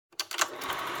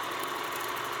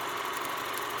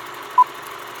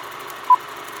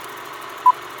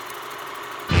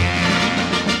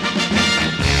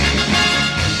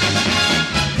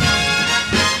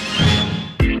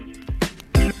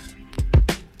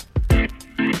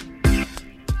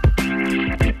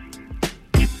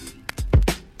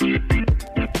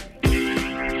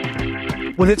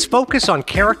With its focus on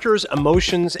characters,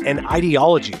 emotions, and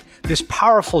ideology, this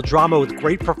powerful drama with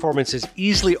great performances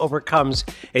easily overcomes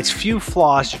its few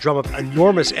flaws to drum up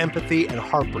enormous empathy and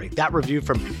heartbreak. That review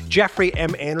from Jeffrey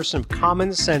M. Anderson of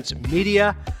Common Sense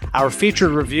Media. Our featured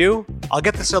review, I'll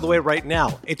get this out of the way right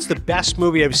now. It's the best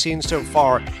movie I've seen so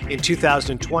far in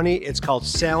 2020. It's called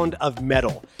Sound of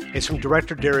Metal. It's from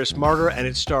director Darius Marder, and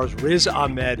it stars Riz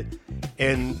Ahmed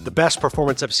in the best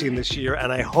performance I've seen this year,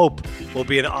 and I hope will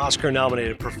be an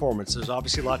Oscar-nominated performance. There's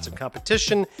obviously lots of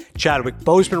competition. Chadwick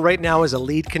Boseman right now is a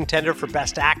lead contender for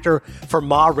Best Actor for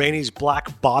Ma Rainey's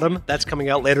Black Bottom. That's coming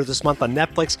out later this month on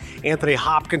Netflix. Anthony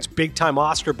Hopkins, big-time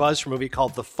Oscar buzz for a movie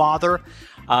called The Father.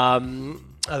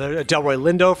 Delroy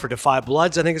Lindo for Defy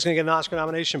Bloods, I think is going to get an Oscar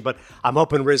nomination, but I'm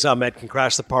hoping Riz Ahmed can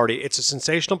crash the party. It's a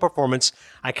sensational performance.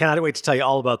 I cannot wait to tell you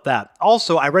all about that.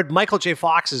 Also, I read Michael J.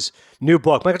 Fox's new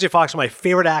book. Michael J. Fox is one of my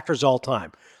favorite actors of all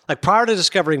time. Like prior to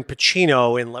discovering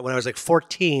Pacino when I was like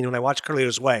 14, when I watched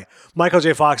Carlito's Way, Michael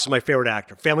J. Fox is my favorite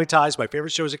actor. Family Ties, my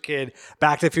favorite show as a kid.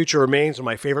 Back to the Future Remains, one of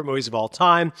my favorite movies of all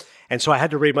time. And so I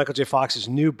had to read Michael J. Fox's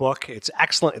new book. It's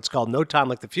excellent. It's called No Time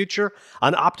Like the Future.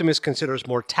 An Optimist Considers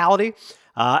Mortality.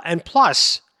 And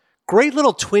plus, great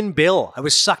little twin bill I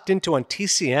was sucked into on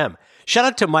TCM. Shout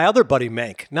out to my other buddy,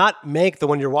 Mank. Not Mank, the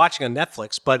one you're watching on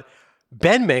Netflix, but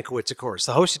Ben Mankiewicz, of course,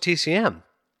 the host of TCM.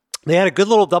 They had a good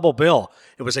little double bill.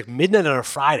 It was like midnight on a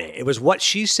Friday. It was What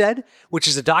She Said, which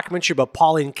is a documentary about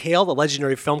Pauline Kael, the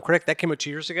legendary film critic. That came out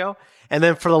 2 years ago. And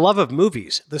then For the Love of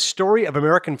Movies, the story of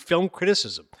American film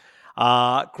criticism.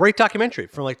 Great documentary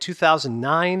from like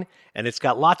 2009. And it's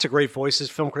got lots of great voices,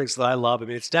 film critics that I love. I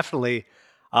mean, it's definitely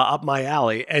up my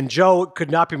alley. And Joe could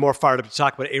not be more fired up to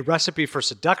talk about A Recipe for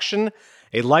Seduction,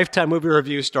 a Lifetime movie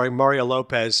review starring Mario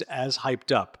Lopez as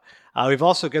hyped up. We've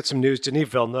also got some news. Denis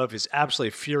Villeneuve is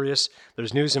absolutely furious.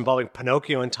 There's news involving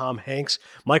Pinocchio and Tom Hanks,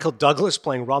 Michael Douglas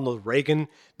playing Ronald Reagan,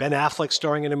 Ben Affleck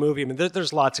starring in a movie. I mean,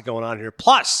 there's lots of going on here.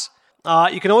 Plus,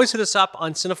 you can always hit us up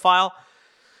on Cinephile.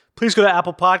 Please go to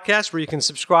Apple Podcasts where you can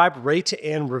subscribe, rate,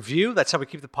 and review. That's how we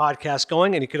keep the podcast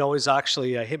going. And you can always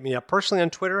actually hit me up personally on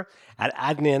Twitter at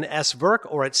Adnan S. Verk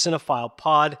or at Cinephile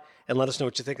Pod and let us know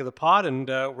what you think of the pod and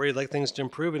where you'd like things to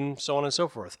improve and so on and so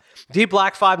forth. D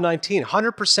Black 519,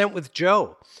 100% with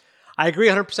Joe. I agree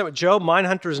 100% with Joe.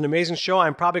 Mindhunter is an amazing show.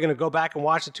 I'm probably going to go back and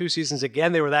watch the 2 seasons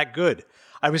again. They were that good.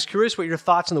 I was curious what your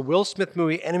thoughts on the Will Smith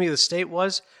movie Enemy of the State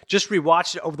was. Just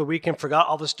rewatched it over the weekend, forgot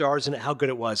all the stars and how good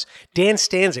it was. Dan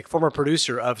Stanzik, former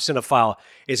producer of Cinephile,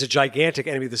 is a gigantic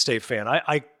Enemy of the State fan.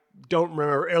 I don't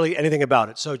remember really anything about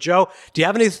it. So, Joe, do you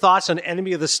have any thoughts on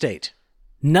Enemy of the State?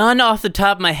 None off the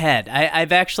top of my head.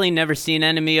 I've actually never seen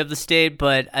Enemy of the State,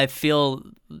 but I feel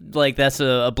like that's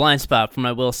a blind spot for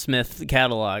my Will Smith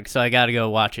catalog, so I got to go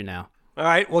watch it now. All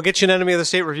right, we'll get you an Enemy of the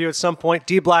State review at some point.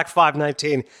 D Black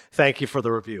 519, thank you for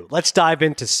the review. Let's dive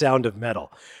into Sound of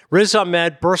Metal. Riz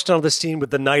Ahmed burst onto the scene with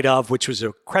The Night Of, which was an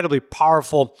incredibly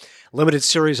powerful limited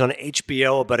series on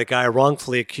HBO about a guy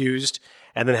wrongfully accused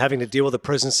and then having to deal with the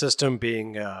prison system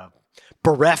being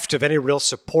bereft of any real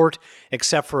support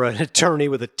except for an attorney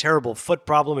with a terrible foot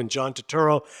problem in John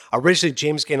Turturro. Originally,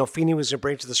 James Gandolfini was going to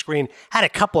bring it to the screen. Had a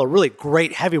couple of really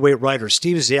great heavyweight writers.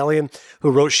 Steve Zalian,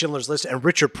 who wrote Schindler's List, and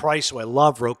Richard Price, who I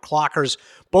love, wrote Clockers.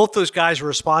 Both those guys were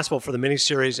responsible for the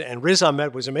miniseries, and Riz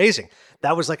Ahmed was amazing.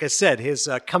 That was, like I said, his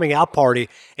coming out party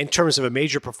in terms of a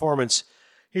major performance.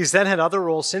 He's then had other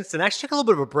roles since then. Actually took a little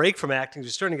bit of a break from acting.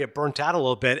 He's starting to get burnt out a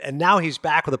little bit. And now he's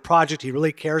back with a project he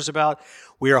really cares about.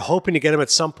 We are hoping to get him at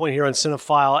some point here on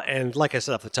Cinephile. And like I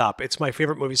said off the top, it's my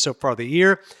favorite movie so far of the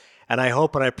year. And I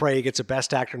hope and I pray he gets a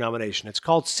Best Actor nomination. It's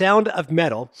called Sound of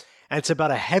Metal. And it's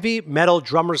about a heavy metal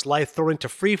drummer's life thrown into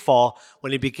free fall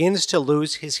when he begins to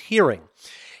lose his hearing.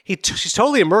 He's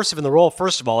totally immersive in the role,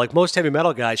 first of all, like most heavy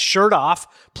metal guys. Shirt off,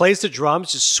 plays the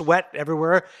drums, just sweat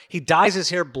everywhere. He dyes his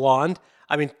hair blonde.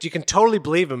 I mean, you can totally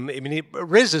believe him. I mean,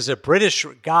 Riz is a British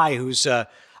guy who's of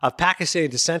Pakistani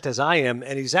descent, as I am,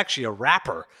 and he's actually a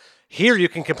rapper. Here, you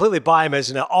can completely buy him as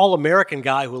an all-American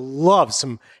guy who loves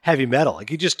some heavy metal.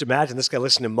 Like, you just imagine this guy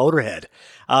listening to Motorhead.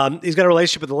 He's got a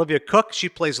relationship with Olivia Cook. She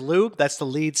plays Lou. That's the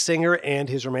lead singer and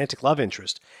his romantic love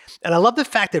interest. And I love the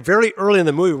fact that very early in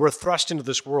the movie, we're thrust into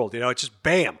this world. You know, it's just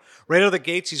bam. Right out of the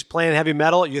gates, he's playing heavy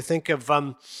metal. You think of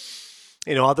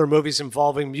other movies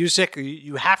involving music.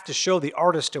 You have to show the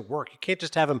artist at work. You can't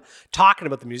just have him talking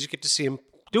about the music. You get to see him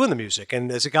doing the music.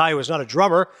 And as a guy who was not a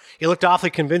drummer, he looked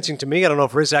awfully convincing to me. I don't know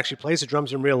if Riz actually plays the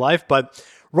drums in real life, but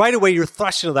right away you're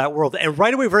thrust into that world. And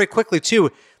right away, very quickly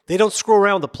too, they don't screw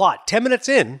around with the plot. 10 minutes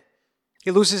in,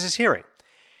 he loses his hearing.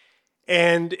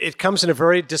 And it comes in a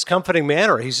very discomforting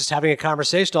manner. He's just having a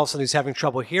conversation. All of a sudden, he's having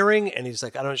trouble hearing. And he's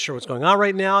like, I'm not sure what's going on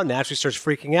right now. Naturally starts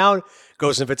freaking out.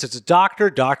 Goes and visits a doctor.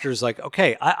 Doctor's like,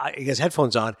 okay, he has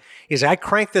headphones on. He's like, I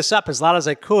cranked this up as loud as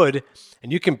I could,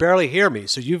 and you can barely hear me.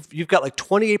 So you've got like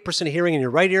 28% hearing in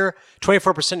your right ear,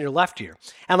 24% in your left ear.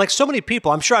 And like so many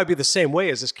people, I'm sure I'd be the same way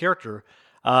as this character.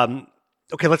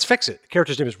 Okay, let's fix it. The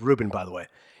character's name is Ruben, by the way.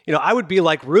 I would be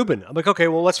like Ruben. I'm like, okay,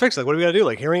 well, let's fix it. Like, what do we got to do?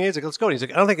 Like hearing aids? Like, let's go. And he's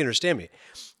like, I don't think you understand me.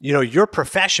 Your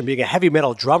profession, being a heavy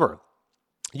metal drummer,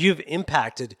 you've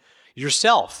impacted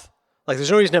yourself. Like, there's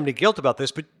no reason to have any guilt about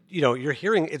this, but, your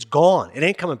hearing, it's gone. It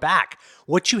ain't coming back.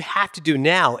 What you have to do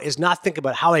now is not think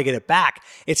about how I get it back.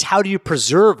 It's how do you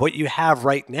preserve what you have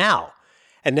right now?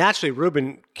 And naturally,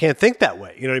 Ruben can't think that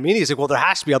way. You know what I mean? He's like, well, there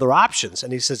has to be other options.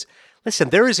 And he says, listen,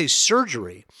 there is a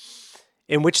surgery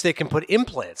in which they can put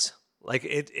implants. Like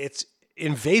it's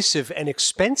invasive and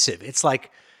expensive. It's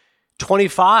like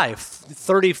 $25,000,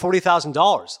 $30,000,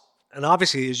 $40,000. And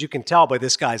obviously, as you can tell by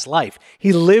this guy's life,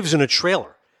 he lives in a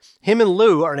trailer. Him and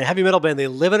Lou are in a heavy metal band. They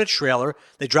live in a trailer.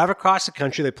 They drive across the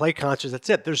country. They play concerts. That's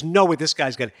it. There's no way this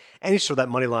guy's got any sort of that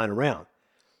money lying around.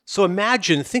 So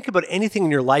think about anything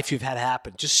in your life you've had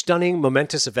happen. Just stunning,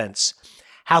 momentous events.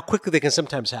 How quickly they can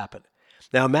sometimes happen.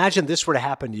 Now imagine this were to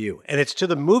happen to you. And it's to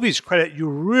the movie's credit, you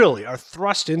really are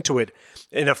thrust into it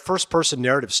in a first-person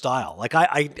narrative style. Like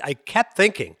I kept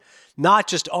thinking, not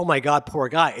just, oh my God, poor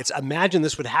guy. It's imagine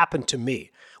this would happen to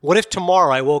me. What if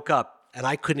tomorrow I woke up and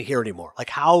I couldn't hear anymore? Like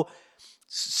how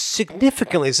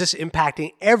significantly is this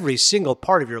impacting every single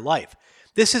part of your life?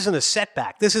 This isn't a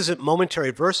setback. This isn't momentary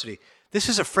adversity. This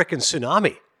is a frickin'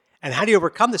 tsunami. And how do you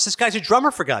overcome this? This guy's a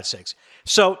drummer, for God's sakes.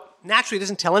 So naturally, he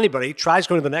doesn't tell anybody. He tries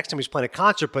going to the next time he's playing a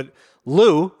concert, but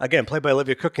Lou, again, played by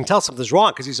Olivia Cook, can tell something's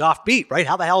wrong because he's offbeat, right?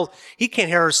 How the hell? He can't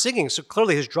hear her singing, so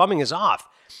clearly his drumming is off.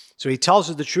 So he tells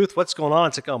her the truth, what's going on.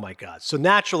 It's like, oh my God. So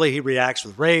naturally, he reacts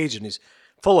with rage, and he's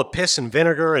full of piss and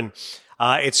vinegar, and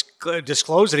it's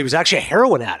disclosed that he was actually a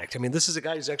heroin addict. I mean, this is a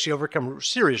guy who's actually overcome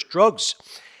serious drugs.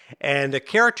 And a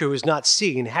character who is not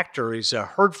seen, Hector, he's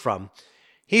heard from,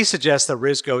 he suggests that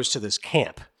Riz goes to this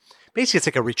camp. Basically, it's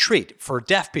like a retreat for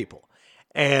deaf people.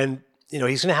 And, he's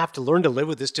going to have to learn to live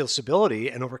with this disability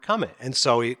and overcome it. And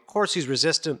so, of course, he's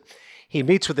resistant. He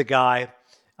meets with the guy,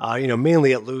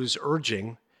 mainly at Lou's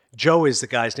urging. Joe is the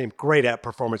guy's name. Great at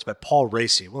performance by Paul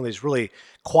Raci. One of these really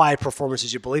quiet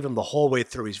performances. You believe him the whole way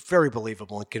through. He's very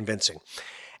believable and convincing.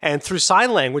 And through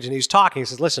sign language, and he's talking, he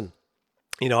says, listen,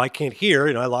 I can't hear.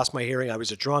 I lost my hearing. I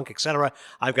was a drunk, etc.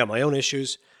 I've got my own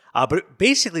issues. But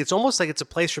basically, it's almost like it's a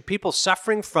place for people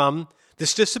suffering from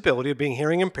this disability of being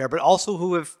hearing impaired, but also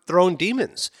who have thrown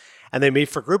demons. And they meet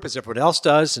for group as everyone else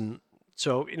does. And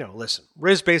so, listen,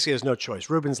 Riz basically has no choice.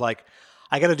 Ruben's like,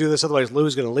 I got to do this, otherwise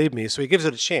Lou's going to leave me. So he gives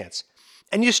it a chance.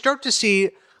 And you start to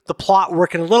see the plot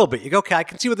working a little bit. You go, okay, I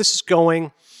can see where this is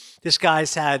going. This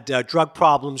guy's had drug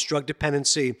problems, drug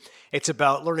dependency. It's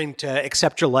about learning to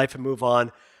accept your life and move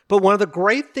on. But one of the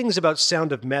great things about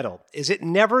Sound of Metal is it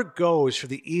never goes for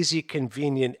the easy,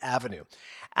 convenient avenue.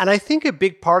 And I think a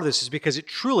big part of this is because it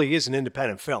truly is an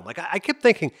independent film. Like I kept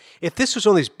thinking, if this was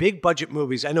one of these big budget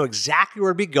movies, I know exactly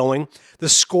where it'd be going. The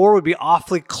score would be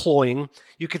awfully cloying.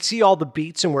 You could see all the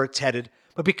beats and where it's headed.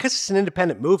 But because it's an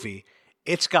independent movie,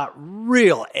 it's got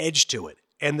real edge to it.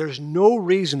 And there's no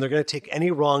reason they're going to take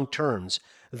any wrong turns.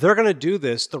 They're going to do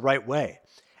this the right way.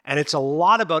 And it's a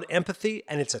lot about empathy,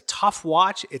 and it's a tough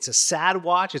watch. It's a sad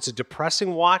watch. It's a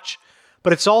depressing watch.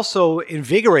 But it's also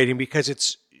invigorating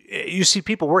because you see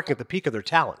people working at the peak of their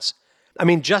talents. I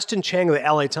mean, Justin Chang of the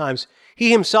LA Times,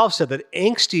 he himself said that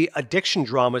angsty addiction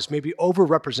dramas may be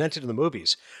overrepresented in the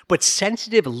movies, but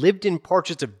sensitive, lived-in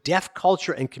portraits of deaf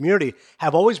culture and community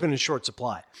have always been in short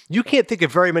supply. You can't think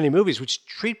of very many movies which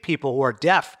treat people who are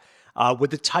deaf with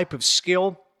the type of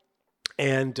skill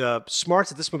and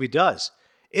smarts that this movie does.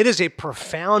 It is a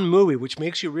profound movie which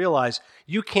makes you realize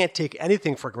you can't take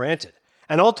anything for granted.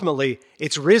 And ultimately,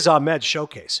 it's Riz Ahmed's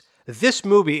showcase. This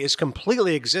movie is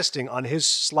completely existing on his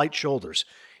slight shoulders.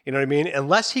 You know what I mean?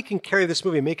 Unless he can carry this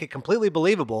movie and make it completely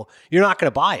believable, you're not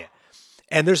going to buy it.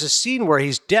 And there's a scene where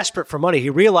he's desperate for money. He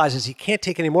realizes he can't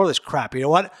take any more of this crap. You know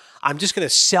what? I'm just going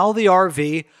to sell the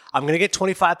RV. I'm going to get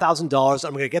 $25,000.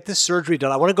 I'm going to get this surgery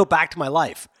done. I want to go back to my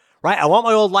life. Right? I want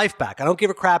my old life back. I don't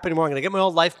give a crap anymore. I'm going to get my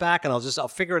old life back, and I'll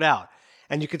figure it out.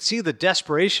 And you could see the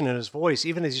desperation in his voice,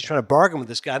 even as he's trying to bargain with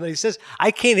this guy. And then he says, I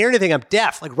can't hear anything. I'm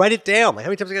deaf. Like, write it down. Like, how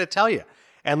many times am I going to tell you?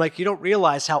 And, like, you don't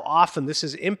realize how often this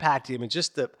has impacted him and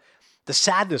just the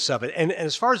sadness of it. And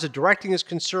as far as the directing is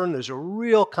concerned, there's a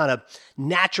real kind of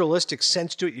naturalistic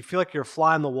sense to it. You feel like you're a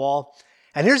fly on the wall.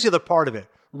 And here's the other part of it.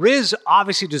 Riz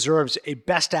obviously deserves a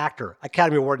Best Actor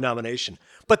Academy Award nomination.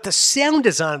 But the sound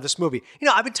design of this movie,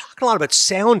 I've been talking a lot about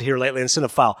sound here lately in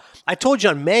Cinephile. I told you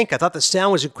on Mank, I thought the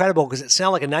sound was incredible because it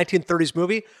sounded like a 1930s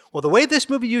movie. Well, the way this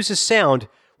movie uses sound,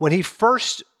 when he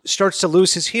first starts to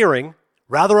lose his hearing,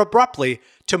 rather abruptly,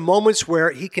 to moments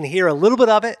where he can hear a little bit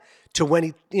of it, to when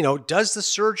he, does the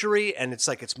surgery and it's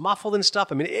like it's muffled and stuff.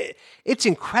 I mean, it's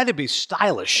incredibly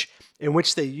stylish in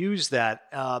which they use that,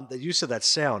 the use of that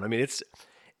sound. I mean, it's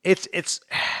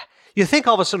you think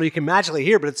all of a sudden you can magically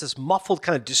hear, but it's this muffled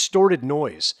kind of distorted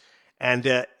noise. And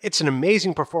it's an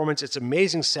amazing performance. It's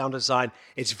amazing sound design.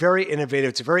 It's very innovative.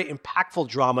 It's a very impactful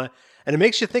drama. And it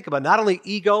makes you think about not only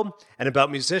ego and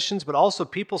about musicians, but also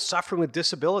people suffering with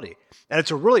disability. And it's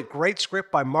a really great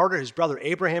script by Martyr, his brother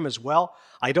Abraham as well.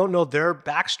 I don't know their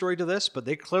backstory to this, but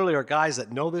they clearly are guys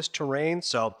that know this terrain.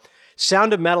 So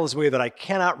Sound of Metal is a movie that I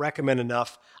cannot recommend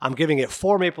enough. I'm giving it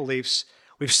 4 Maple Leafs.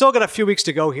 We've still got a few weeks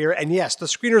to go here. And yes, the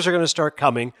screeners are going to start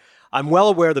coming. I'm well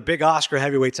aware of the big Oscar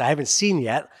heavyweights I haven't seen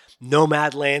yet.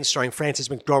 Nomadland, starring Frances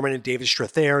McDormand and David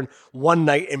Strathairn. One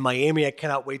Night in Miami, I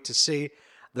cannot wait to see.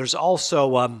 There's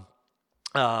also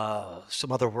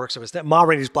some other works of his. Ma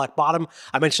Rainey's Black Bottom,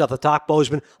 I mentioned off the top,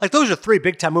 Bozeman. Like, those are 3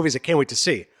 big-time movies I can't wait to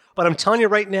see. But I'm telling you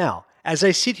right now, as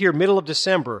I sit here middle of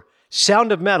December,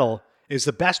 Sound of Metal is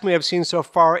the best movie I've seen so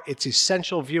far. It's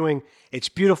essential viewing. It's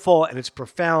beautiful, and it's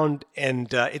profound,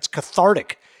 and it's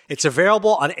cathartic. It's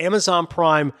available on Amazon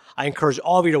Prime. I encourage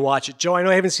all of you to watch it. Joe, I know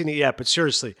I haven't seen it yet, but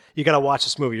seriously, you got to watch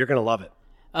this movie. You're going to love it.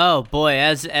 Oh boy,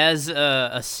 as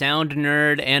a sound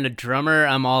nerd and a drummer,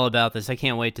 I'm all about this. I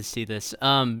can't wait to see this.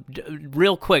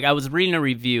 Real quick, I was reading a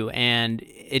review, and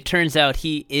it turns out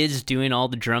he is doing all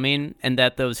the drumming, and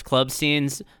that those club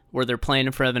scenes where they're playing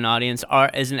in front of an audience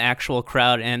is an actual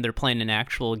crowd, and they're playing an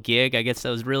actual gig. I guess that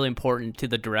was really important to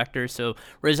the director. So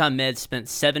Riz Ahmed spent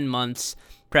 7 months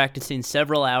practicing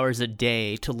several hours a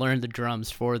day to learn the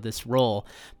drums for this role.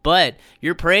 But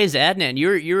your praise, Adnan,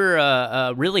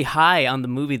 you're really high on the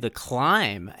movie The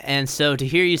Climb, and so to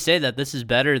hear you say that this is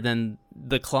better than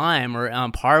The Climb or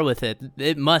on par with it,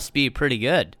 it must be pretty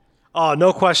good. Oh,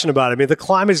 no question about it. I mean, The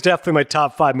Climb is definitely my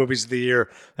top 5 movies of the year.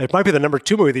 It might be the number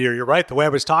 2 movie of the year. You're right, the way I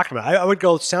was talking about it. I would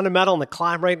go Sound of Metal and The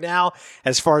Climb right now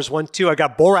as far as 1, 2. I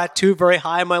got Borat 2 very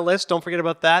high on my list. Don't forget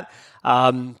about that.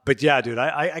 But yeah, dude,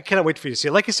 I cannot wait for you to see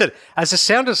it. Like you said, as a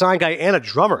sound design guy and a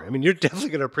drummer, I mean, you're definitely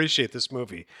going to appreciate this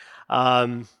movie.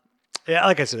 Yeah,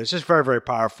 like I said, it's just very, very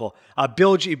powerful.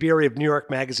 Bill G. Beery of New York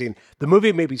Magazine. The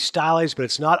movie may be stylized, but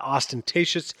it's not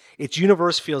ostentatious. Its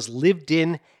universe feels lived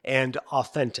in and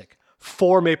authentic.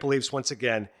 4 Maple Leafs once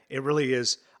again. It really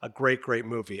is a great, great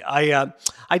movie. I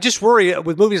just worry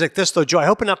with movies like this, though, Joe. I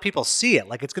hope enough people see it.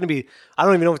 Like, it's going to be, I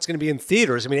don't even know if it's going to be in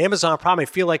theaters. I mean, Amazon Prime, I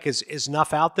feel like is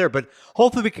enough out there, but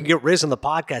hopefully we can get Riz on the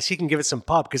podcast. He can give it some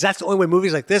pub, because that's the only way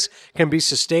movies like this can be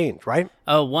sustained, right?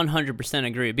 Oh, 100%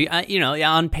 agree.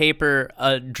 On paper,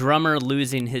 a drummer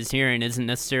losing his hearing isn't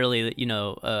necessarily,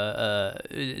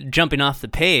 jumping off the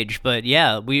page. But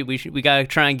yeah, we got to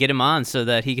try and get him on so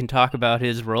that he can talk about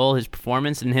his role, his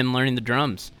performance, and him learning the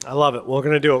drums. I love it. We're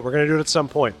going to do it. We're going to do it at some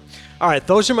point. All right,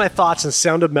 those are my thoughts on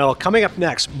Sound of Metal. Coming up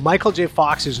next, Michael J.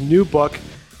 Fox's new book.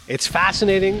 It's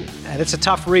fascinating, and it's a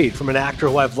tough read from an actor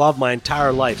who I've loved my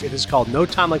entire life. It is called No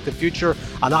Time Like the Future,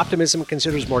 An Optimism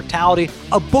Considers Mortality,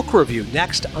 a book review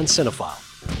next on Cinephile.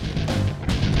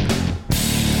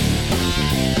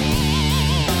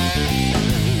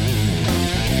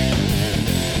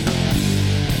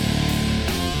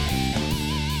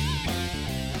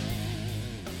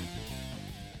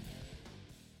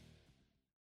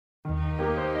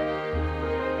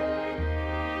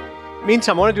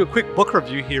 Meantime, I want to do a quick book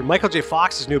review here. Michael J.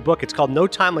 Fox's new book. It's called No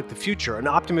Time Like the Future, An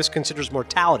Optimist Considers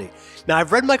Mortality. Now,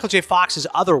 I've read Michael J. Fox's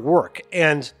other work,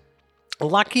 and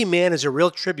Lucky Man is a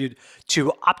real tribute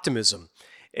to optimism.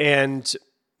 And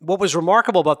what was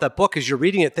remarkable about that book is you're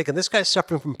reading it thinking, this guy's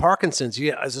suffering from Parkinson's. He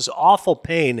has this awful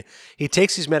pain. He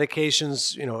takes these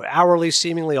medications, hourly,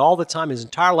 seemingly all the time. His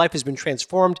entire life has been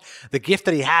transformed. The gift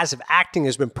that he has of acting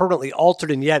has been permanently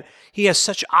altered, and yet he has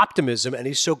such optimism, and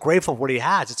he's so grateful for what he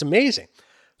has. It's amazing.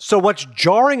 So what's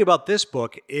jarring about this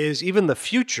book is even the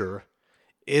future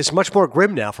is much more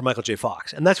grim now for Michael J.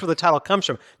 Fox. And that's where the title comes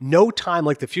from. No Time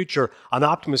Like the Future, An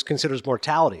Optimist Considers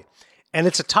Mortality. And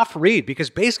it's a tough read because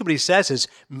basically what he says is,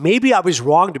 maybe I was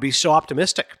wrong to be so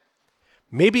optimistic.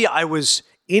 Maybe I was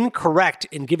incorrect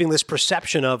in giving this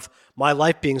perception of my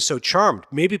life being so charmed.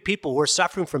 Maybe people who are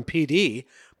suffering from PD,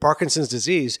 Parkinson's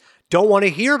disease, don't want to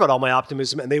hear about all my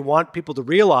optimism, and they want people to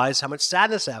realize how much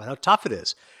sadness I have and how tough it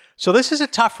is. So this is a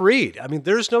tough read. I mean,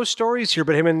 there's no stories here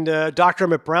but him and Dr.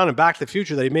 Emmett Brown in Back to the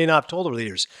Future that he may not have told over the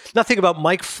years. Nothing about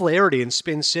Mike Flaherty in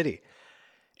Spin City.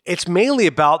 It's mainly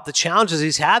about the challenges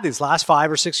he's had these last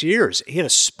 5 or 6 years. He had a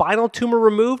spinal tumor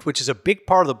removed, which is a big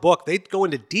part of the book. They go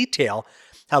into detail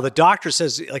how the doctor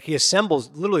says, like, he assembles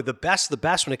literally the best of the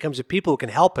best when it comes to people who can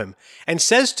help him, and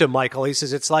says to Michael, he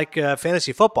says, it's like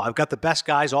fantasy football. I've got the best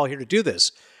guys all here to do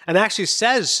this. And actually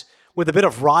says with a bit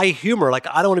of wry humor, like,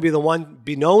 I don't want to be the one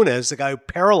be known as the guy who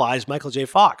paralyzed Michael J.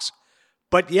 Fox.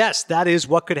 But yes, that is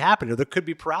what could happen. Or there could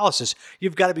be paralysis.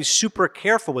 You've got to be super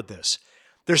careful with this.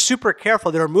 They're super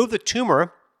careful. They remove the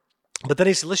tumor, but then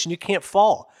he said, listen, you can't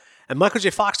fall. And Michael J.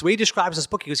 Fox, the way he describes this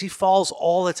book, he goes, he falls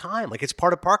all the time. Like, it's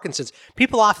part of Parkinson's.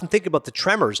 People often think about the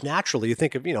tremors naturally. You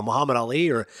think of, Muhammad Ali,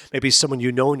 or maybe someone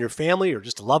you know in your family, or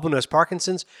just a loved one who has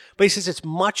Parkinson's. But he says it's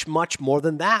much, much more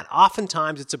than that.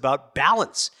 Oftentimes, it's about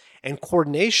balance and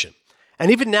coordination.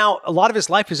 And even now, a lot of his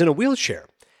life is in a wheelchair.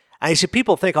 And he said,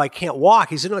 people think, I can't walk.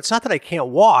 He said, no, it's not that I can't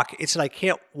walk. It's that I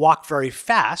can't walk very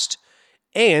fast,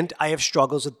 and I have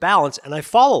struggles with balance, and I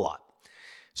fall a lot.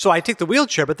 So I take the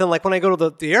wheelchair, but then, like, when I go to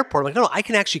the airport, I'm like, no, I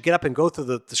can actually get up and go through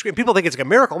the screen. People think it's like a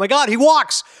miracle. Oh my God, he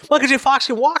walks. Michael J. Fox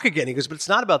can walk again. He goes, but it's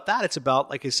not about that. It's about,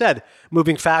 like I said,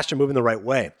 moving faster, moving the right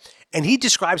way. And he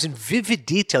describes in vivid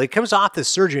detail. He comes off this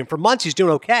surgery, and for months he's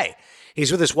doing okay.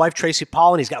 He's with his wife, Tracy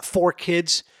Pollan. He's got 4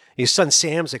 kids. His son,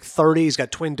 Sam's like 30. He's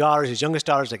got twin daughters. His youngest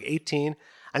daughter's like 18.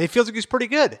 And he feels like he's pretty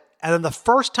good. And then the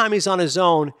first time he's on his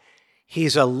own,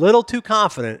 he's a little too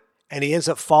confident, and he ends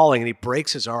up falling and he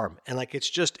breaks his arm. And like, it's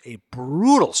just a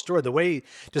brutal story. The way he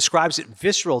describes it in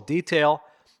visceral detail,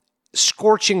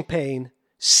 scorching pain,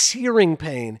 searing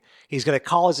pain. He's going to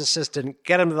call his assistant,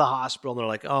 get him to the hospital. And they're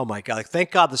like, oh my God, like,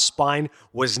 thank God the spine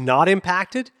was not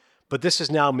impacted, but this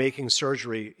is now making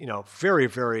surgery, very,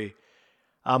 very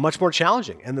much more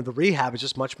challenging. And then the rehab is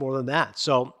just much more than that.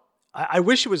 So I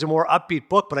wish it was a more upbeat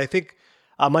book, but I think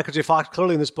Michael J. Fox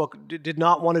clearly in this book did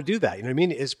not want to do that. You know what I mean?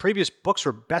 His previous books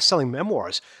were best-selling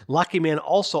memoirs. Lucky Man,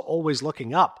 also Always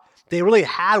Looking Up. They really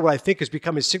had what I think has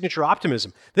become his signature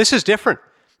optimism. This is different.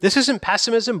 This isn't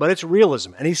pessimism, but it's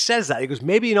realism. And he says that. He goes,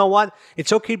 maybe, you know what?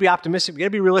 It's okay to be optimistic. You got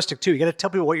to be realistic too. You got to tell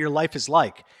people what your life is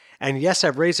like. And yes,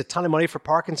 I've raised a ton of money for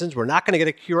Parkinson's. We're not going to get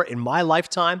a cure in my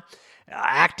lifetime.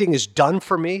 Acting is done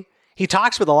for me. He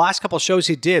talks about the last couple of shows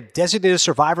he did, Designated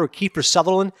Survivor with Kiefer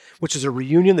Sutherland, which is a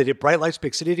reunion. They did Bright Lights,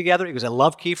 Big City together. He goes, I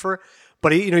love Kiefer.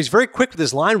 But he's very quick with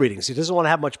his line readings. He doesn't want to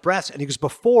have much breaths. And he goes,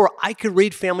 before I could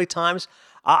read Family Times,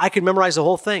 I could memorize the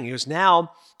whole thing. He goes,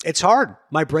 now it's hard.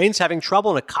 My brain's having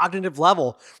trouble on a cognitive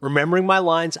level remembering my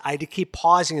lines. I had to keep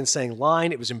pausing and saying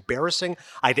line. It was embarrassing.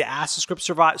 I had to ask the script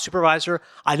supervisor.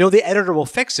 I know the editor will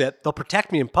fix it. They'll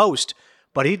protect me in post.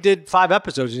 But he did 5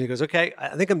 episodes and he goes, okay,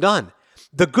 I think I'm done.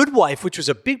 The Good Wife, which was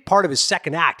a big part of his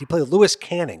second act, he played Lewis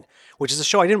Canning, which is a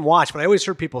show I didn't watch, but I always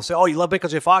heard people say, oh, you love Michael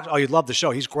J. Fox? Oh, you'd love the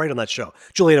show. He's great on that show.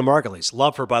 Juliana Margulies.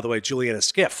 Love her, by the way, Juliana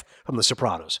Skiff from The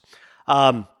Sopranos.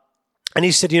 And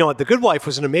he said, The Good Wife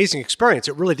was an amazing experience.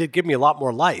 It really did give me a lot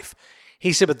more life.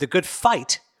 He said, but The Good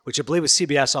Fight, which I believe was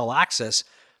CBS All Access,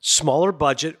 smaller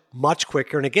budget, much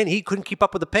quicker. And again, he couldn't keep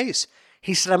up with the pace.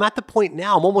 He said, I'm at the point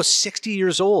now, I'm almost 60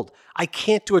 years old. I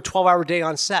can't do a 12-hour day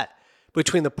on set.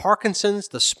 Between the Parkinson's,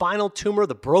 the spinal tumor,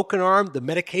 the broken arm, the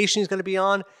medication he's going to be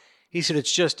on, he said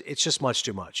it's just much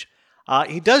too much.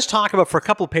 He does talk about, for a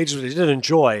couple of pages that he didn't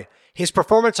enjoy, his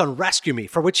performance on Rescue Me,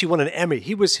 for which he won an Emmy.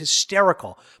 He was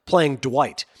hysterical playing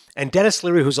Dwight. And Dennis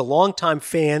Leary, who's a longtime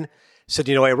fan, said,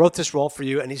 I wrote this role for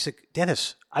you. And he said,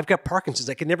 Dennis, I've got Parkinson's.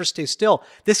 I can never stay still.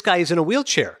 This guy is in a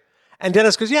wheelchair. And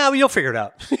Dennis goes, yeah, well, you'll figure it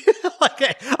out.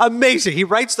 Amazing. He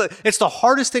writes it's the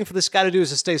hardest thing for this guy to do is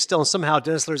to stay still. And somehow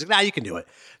Dennis Leary's like, you can do it.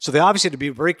 So they obviously had to be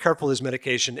very careful with his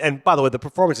medication. And by the way, the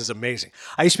performance is amazing.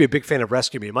 I used to be a big fan of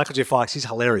Rescue Me. Michael J. Fox, he's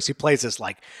hilarious. He plays this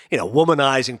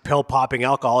womanizing, pill-popping,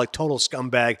 alcoholic, total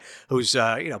scumbag who's,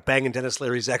 banging Dennis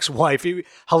Leary's ex-wife.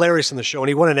 Hilarious in the show. And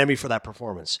he won an Emmy for that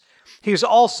performance. He was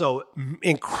also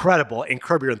incredible in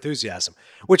Curb Your Enthusiasm,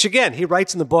 which again, he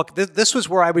writes in the book, this was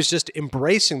where I was just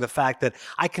embracing the fact that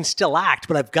I can still act,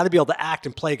 but I've got to be able to act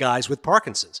and play guys with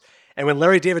Parkinson's. And when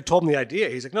Larry David told me the idea,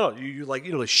 he's like, no,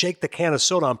 you shake the can of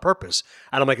soda on purpose.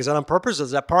 And I'm like, is that on purpose or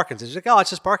is that Parkinson's? He's like, oh, it's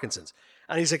just Parkinson's.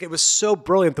 And he's like, it was so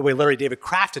brilliant the way Larry David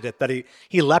crafted it that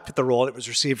he leapt at the role and it was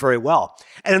received very well.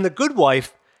 And in The Good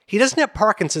Wife, he doesn't have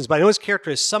Parkinson's, but I know his character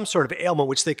has some sort of ailment,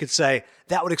 which they could say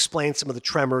that would explain some of the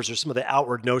tremors or some of the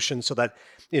outward notions so that,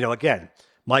 again,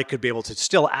 Mike could be able to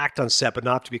still act on set, but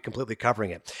not to be completely covering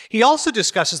it. He also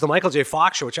discusses the Michael J.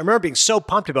 Fox show, which I remember being so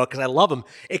pumped about because I love him.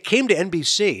 It came to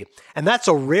NBC, and that's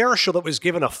a rare show that was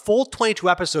given a full 22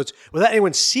 episodes without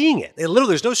anyone seeing it.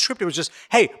 There's no script. It was just,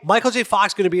 hey, Michael J. Fox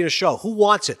is going to be in a show. Who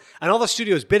wants it? And all the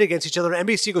studios bid against each other, and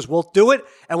NBC goes, we'll do it,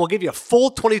 and we'll give you a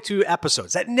full 22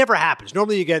 episodes. That never happens.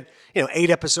 Normally you get 8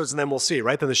 episodes, and then we'll see,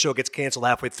 right? Then the show gets canceled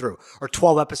halfway through, or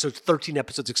 12 episodes, 13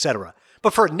 episodes, etc.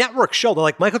 But for a network show, they're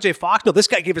like, Michael J. Fox, no, this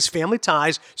guy gave us Family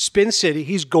Ties, Spin City,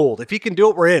 he's gold. If he can do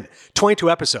it, we're in. 22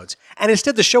 episodes. And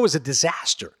instead, the show was a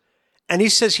disaster. And he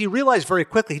says he realized very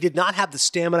quickly he did not have the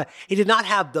stamina, he did not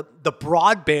have the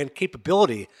broadband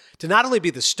capability to not only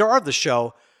be the star of the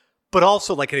show, but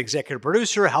also like an executive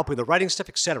producer, helping the writing stuff,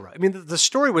 etc. I mean, the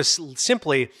story was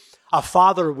simply a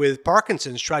father with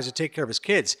Parkinson's tries to take care of his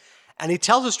kids. And he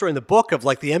tells a story in the book of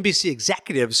like the NBC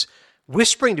executives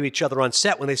whispering to each other on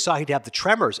set when they saw he'd have the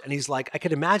tremors. And he's like, I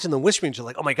could imagine them whispering to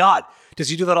like, oh my God, does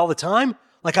he do that all the time?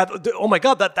 Like, oh my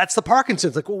God, that's the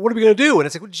Parkinson's. Like, well, what are we going to do? And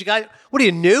it's like, what are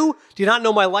you new? Do you not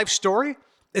know my life story?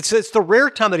 It's the rare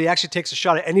time that he actually takes a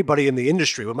shot at anybody in the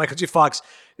industry. When Michael J. Fox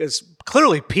is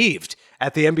clearly peeved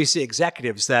at the NBC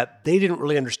executives that they didn't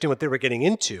really understand what they were getting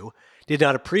into, did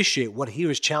not appreciate what he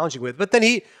was challenging with. But then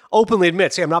he openly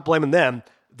admits, hey, I'm not blaming them.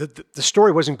 The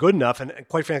story wasn't good enough, and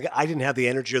quite frankly, I didn't have the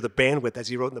energy or the bandwidth, as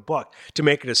he wrote in the book, to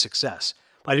make it a success.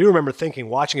 But I do remember thinking,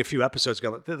 watching a few episodes,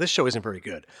 going, this show isn't very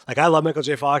good. Like, I love Michael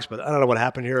J. Fox, but I don't know what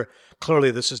happened here. Clearly,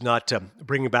 this is not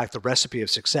bringing back the recipe of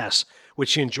success,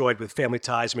 which he enjoyed with Family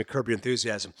Ties and Curb Your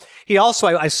Enthusiasm. He also,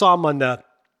 I saw him on the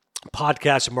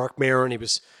podcast with Mark Maron. He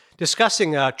was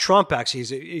discussing Trump, actually.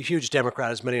 He's a huge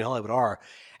Democrat, as many in Hollywood are.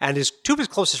 And two of his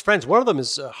closest friends, one of them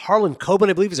is Harlan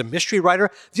Coben, I believe, is a mystery writer.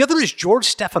 The other is George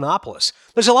Stephanopoulos.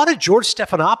 There's a lot of George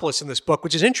Stephanopoulos in this book,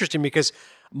 which is interesting because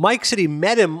Mike said he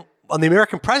met him on The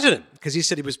American President because he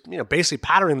said he was basically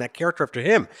patterning that character after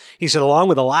him. He said along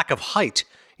with a lack of height,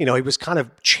 he was kind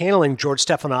of channeling George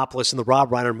Stephanopoulos in the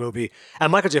Rob Reiner movie.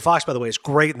 And Michael J. Fox, by the way, is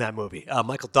great in that movie.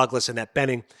 Michael Douglas and Annette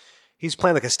Bening. He's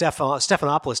playing like a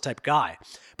Stephanopoulos type guy.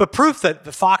 But proof that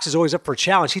the Fox is always up for a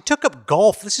challenge, he took up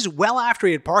golf. This is well after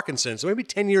he had Parkinson's, so maybe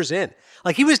 10 years in.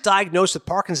 Like, he was diagnosed with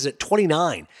Parkinson's at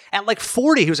 29. At like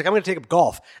 40, he was like, I'm going to take up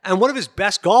golf. And one of his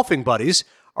best golfing buddies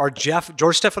are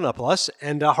George Stephanopoulos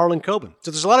and Harlan Coben. So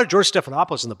there's a lot of George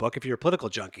Stephanopoulos in the book if you're a political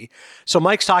junkie. So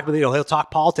Mike's talking with, he'll talk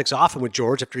politics often with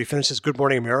George after he finishes Good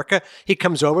Morning America. He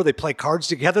comes over, they play cards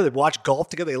together, they watch golf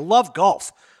together. They love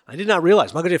golf. I did not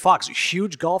realize Michael J. Fox is a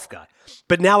huge golf guy.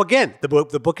 But now again, the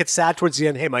book gets sad towards the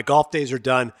end. Hey, my golf days are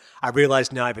done. I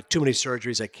realize now I've had too many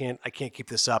surgeries. I can't keep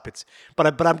this up.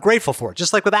 But I'm grateful for it.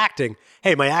 Just like with acting.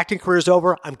 Hey, my acting career is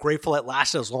over. I'm grateful it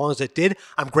lasted as long as it did.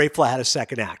 I'm grateful I had a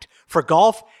second act. For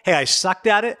golf, hey, I sucked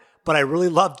at it, but I really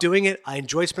loved doing it. I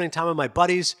enjoyed spending time with my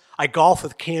buddies. I golf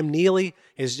with Cam Neely,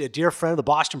 his dear friend of the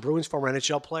Boston Bruins, former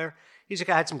NHL player. He's a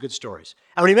guy who had some good stories.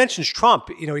 And when he mentions Trump,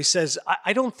 he says,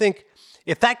 I don't think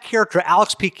if that character,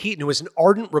 Alex P. Keaton, who was an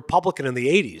ardent Republican in the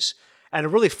 80s, and a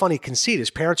really funny conceit,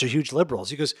 his parents are huge liberals.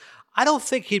 He goes, I don't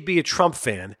think he'd be a Trump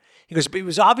fan. He goes, but he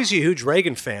was obviously a huge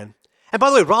Reagan fan. And by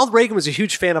the way, Ronald Reagan was a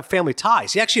huge fan of Family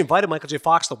Ties. He actually invited Michael J.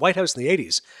 Fox to the White House in the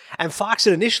 80s. And Fox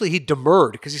said initially he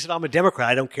demurred because he said, I'm a Democrat.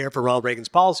 I don't care for Ronald Reagan's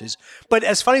policies. But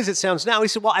as funny as it sounds now, he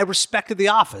said, well, I respected the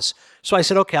office. So I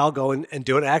said, okay, I'll go and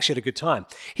do it. I actually had a good time.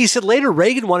 He said later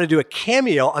Reagan wanted to do a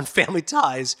cameo on Family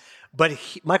Ties, but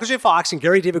Michael J. Fox and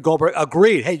Gary David Goldberg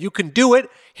agreed, hey, you can do it.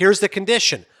 Here's the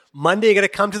condition. Monday, you got to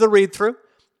come to the read-through.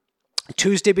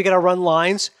 Tuesday, we got to run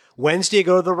lines. Wednesday, you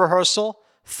go to the rehearsal.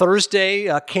 Thursday,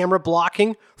 camera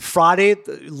blocking. Friday,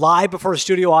 live before a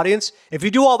studio audience. If you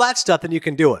do all that stuff, then you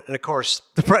can do it. And of course,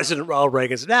 the president, Ronald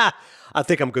Reagan, said, I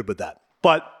think I'm good with that.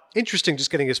 But interesting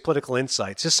just getting his political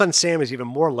insights. His son Sam is even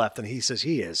more left than he says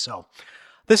he is. So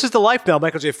this is the life now,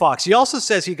 Michael J. Fox. He also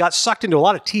says he got sucked into a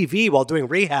lot of TV while doing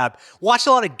rehab, watched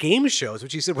a lot of game shows,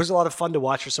 which he said was a lot of fun to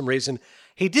watch for some reason.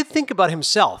 He did think about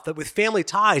himself, that with Family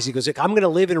Ties, he goes, I'm going to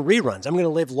live in reruns. I'm going to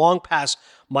live long past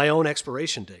my own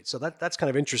expiration date. So that's kind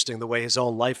of interesting, the way his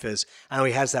own life is, and how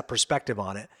he has that perspective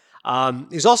on it.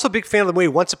 He's also a big fan of the movie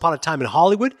Once Upon a Time in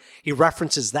Hollywood. He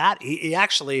references that. He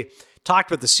actually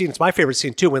talked about the scene. It's my favorite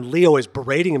scene, too, when Leo is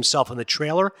berating himself in the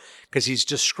trailer because he's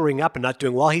just screwing up and not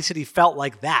doing well. He said he felt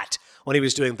like that when he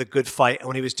was doing The Good Fight and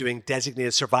when he was doing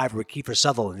Designated Survivor with Kiefer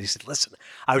Sutherland. He said, listen,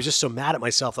 I was just so mad at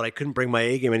myself that I couldn't bring my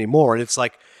A game anymore. And it's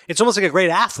almost like a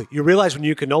great athlete. You realize when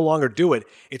you can no longer do it,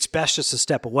 it's best just to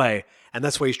step away. And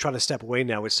that's why he's trying to step away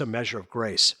now with some measure of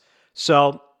grace.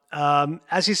 So,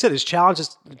 as he said, his challenge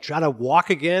is trying to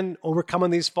walk again, overcoming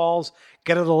these falls,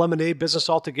 get out of the lemonade business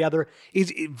altogether.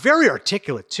 He's very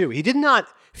articulate, too. He did not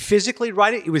physically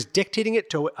write it. He was dictating it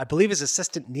to, I believe, his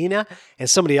assistant Nina and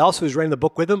somebody else who was writing the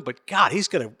book with him. But God, he's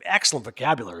got an excellent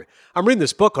vocabulary. I'm reading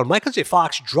this book on Michael J.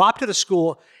 Fox dropped out of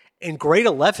school in grade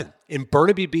 11 in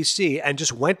Burnaby, BC, and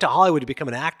just went to Hollywood to become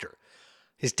an actor.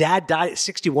 His dad died at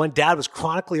 61. Dad was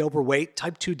chronically overweight,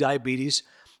 type 2 diabetes.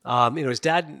 His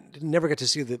dad never got to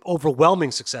see the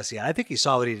overwhelming success he had. I think he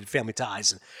saw what he did in Family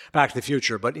Ties and Back to the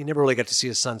Future, but he never really got to see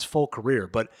his son's full career.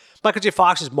 But Michael J.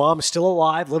 Fox's mom is still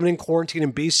alive, living in quarantine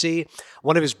in BC.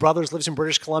 One of his brothers lives in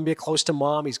British Columbia, close to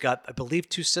mom. He's got, I believe,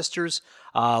 2 sisters.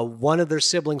 One of their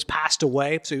siblings passed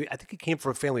away, so I think he came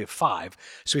from a family of 5.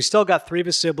 So he's still got 3 of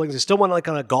his siblings. He still went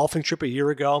on a golfing trip a year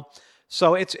ago.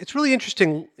 So it's really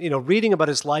interesting, reading about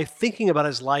his life, thinking about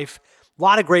his life. A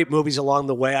lot of great movies along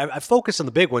the way. I focus on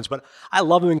the big ones, but I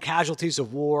love him in Casualties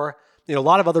of War. A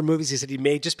lot of other movies he said he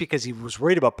made just because he was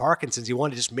worried about Parkinson's. He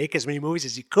wanted to just make as many movies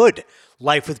as he could.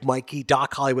 Life with Mikey,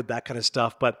 Doc Hollywood, that kind of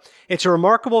stuff. But it's a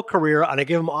remarkable career, and I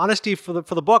give him honesty for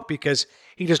the book because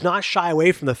he does not shy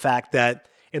away from the fact that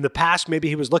in the past, maybe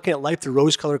he was looking at life through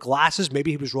rose-colored glasses.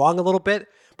 Maybe he was wrong a little bit,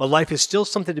 but life is still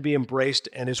something to be embraced,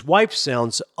 and his wife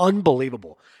sounds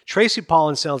unbelievable. Tracy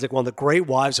Pollan sounds like one of the great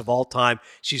wives of all time.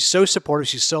 She's so supportive.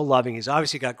 She's so loving. He's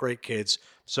obviously got great kids.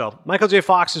 So Michael J.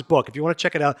 Fox's book, if you want to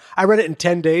check it out, I read it in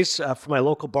 10 days for my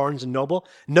local Barnes & Noble.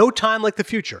 No Time Like the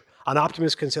Future, An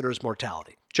Optimist Considers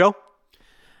Mortality. Joe?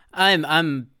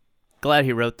 I'm glad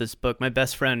he wrote this book. My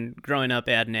best friend growing up,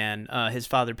 Adnan, his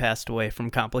father passed away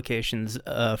from complications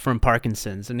from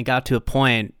Parkinson's, and he got to a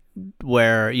point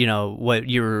where, what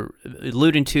you're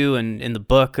alluding to in the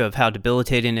book of how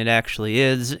debilitating it actually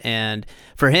is. And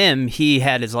for him, he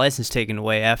had his license taken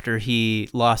away after he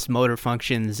lost motor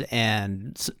functions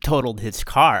and totaled his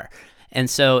car. And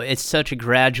so it's such a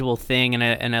gradual thing,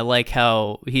 and I like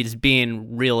how he's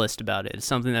being realist about it. It's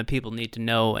something that people need to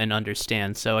know and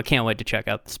understand. So I can't wait to check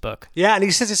out this book. Yeah, and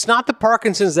he says it's not the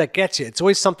Parkinson's that gets you. It's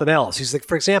always something else. He's like,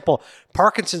 for example,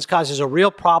 Parkinson's causes a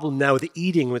real problem now with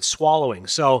eating, with swallowing.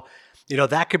 So,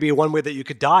 that could be one way that you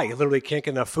could die. You literally can't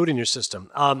get enough food in your system.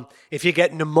 If you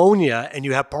get pneumonia and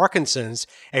you have Parkinson's,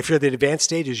 if you're at the advanced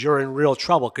stages, you're in real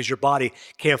trouble because your body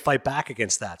can't fight back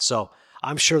against that. So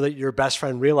I'm sure that your best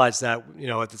friend realized that,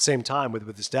 at the same time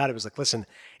with his dad. It was like, listen,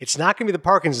 it's not going to be the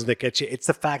Parkinson's that gets you. It's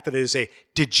the fact that it is a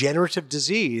degenerative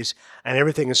disease and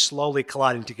everything is slowly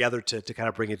colliding together to kind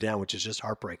of bring it down, which is just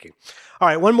heartbreaking. All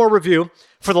right, one more review.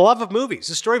 For the Love of Movies,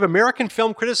 the story of American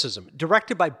film criticism,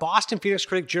 directed by Boston Phoenix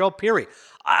critic Gerald Peary.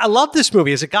 I love this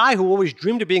movie. As a guy who always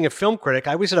dreamed of being a film critic,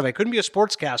 I always said if I couldn't be a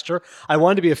sportscaster, I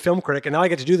wanted to be a film critic. And now I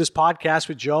get to do this podcast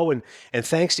with Joe. And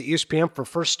thanks to ESPN for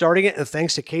first starting it. And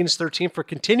thanks to Cadence 13 for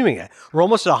continuing it. We're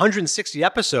almost at 160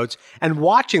 episodes. And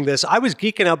watching this, I was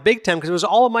geeking out big time because it was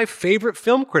all of my favorite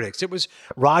film critics. It was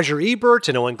Roger Ebert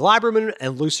and Owen Gleiberman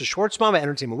and Lucia Schwartzman of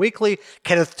Entertainment Weekly,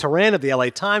 Kenneth Turan of the LA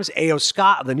Times, A.O.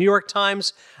 Scott of the New York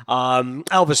Times,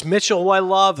 Elvis Mitchell, who I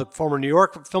love, a former New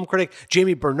York film critic,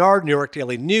 Jamie Bernard, New York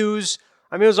Daily News.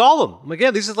 I mean, it was all of them.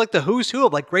 Again, these are like the who's who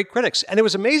of great critics. And it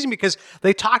was amazing because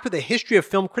they talked about the history of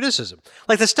film criticism.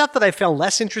 Like the stuff that I found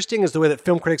less interesting is the way that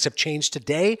film critics have changed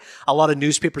today. A lot of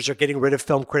newspapers are getting rid of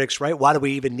film critics, right? Why do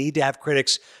we even need to have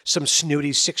critics, some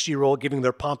snooty 60-year-old giving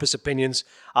their pompous opinions?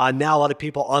 Now a lot of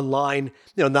people online,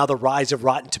 now the rise of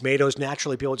Rotten Tomatoes,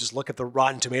 naturally people just look at the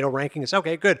Rotten Tomato ranking and say,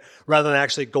 okay, good, rather than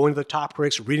actually going to the top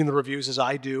critics, reading the reviews as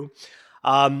I do.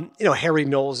 Harry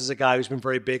Knowles is a guy who's been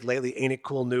very big lately. Ain't It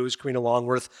Cool News, Karina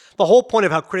Longworth. The whole point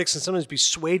of how critics can sometimes be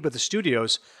swayed by the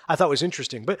studios, I thought was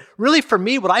interesting. But really for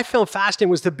me, what I found fascinating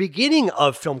was the beginning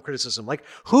of film criticism. Like,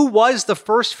 who was the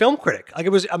first film critic? Like,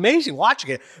 it was amazing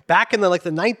watching it. Back in the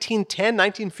 1910,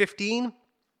 1915,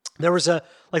 there was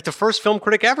the first film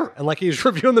critic ever. And he was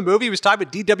reviewing the movie. He was talking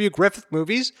about D.W. Griffith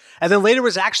movies. And then later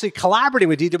was actually collaborating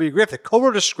with D.W. Griffith,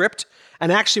 co-wrote a script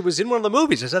and actually was in one of the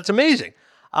movies. That's amazing.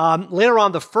 Later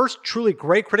on, the first truly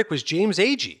great critic was James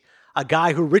Agee, a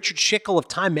guy who Richard Schickel of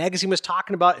Time Magazine was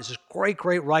talking about. Is a great,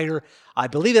 great writer. I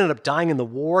believe he ended up dying in the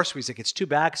war, so he's like, it's too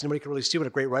bad because nobody could really see what a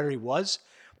great writer he was.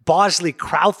 Bosley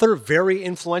Crowther, very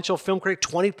influential film critic,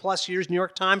 20-plus years, New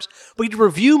York Times. But he'd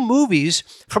review movies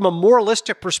from a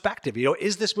moralistic perspective.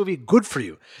 Is this movie good for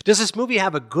you? Does this movie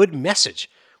have a good message?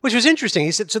 Which was interesting.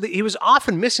 He said so that he was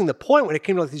often missing the point when it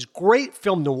came to these great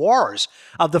film noirs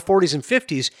of the 40s and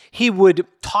 50s. He would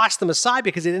toss them aside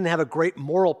because they didn't have a great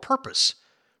moral purpose.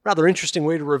 Rather interesting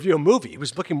way to review a movie. He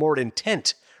was looking more at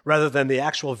intent rather than the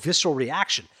actual visceral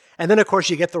reaction. And then, of course,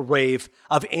 you get the rave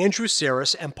of Andrew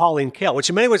Sarris and Pauline Kael, which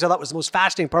in many ways I thought was the most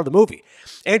fascinating part of the movie.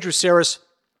 Andrew Sarris,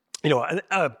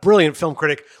 a brilliant film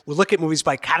critic would look at movies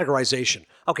by categorization.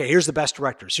 Okay, here's the best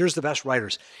directors. Here's the best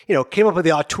writers. Came up with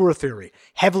the auteur theory,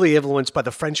 heavily influenced by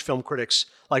the French film critics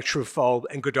like Truffaut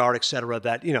and Godard, et cetera,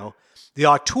 that, the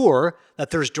auteur,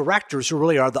 that there's directors who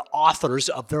really are the authors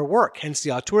of their work. Hence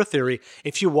the auteur theory.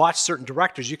 If you watch certain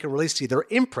directors, you can really see their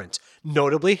imprint,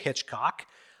 notably Hitchcock,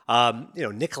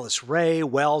 Nicholas Ray,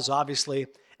 Wells, obviously.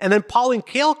 And then Pauline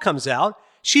Kael comes out.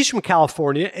 She's from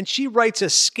California, and she writes a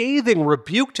scathing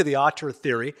rebuke to the auteur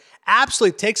theory,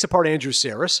 absolutely takes apart Andrew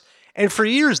Sarris. And for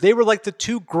years, they were like the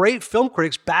two great film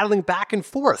critics battling back and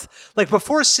forth. Like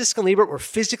before Siskel and Ebert were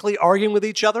physically arguing with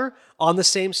each other on the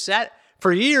same set,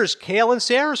 for years, Kael and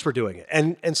Sarris were doing it.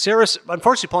 And Sarris,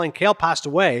 unfortunately, Pauline Kael passed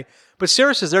away, but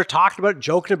Sarris is there talking about it,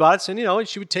 joking about it, saying,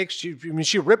 and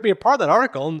she ripped me apart, that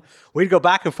article, and we'd go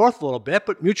back and forth a little bit,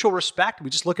 but mutual respect. We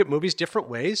just look at movies different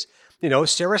ways.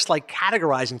 Sarris liked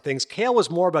categorizing things. Kael was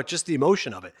more about just the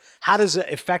emotion of it. How does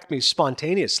it affect me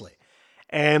spontaneously?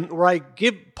 And where I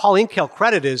give Pauline Kael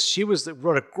credit is she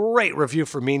wrote a great review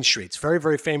for Mean Streets, very,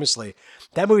 very famously.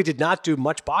 That movie did not do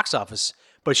much box office,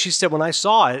 but she said when I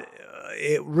saw it,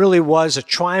 it really was a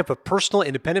triumph of personal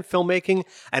independent filmmaking,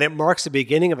 and it marks the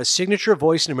beginning of a signature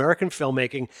voice in American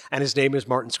filmmaking, and his name is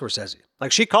Martin Scorsese.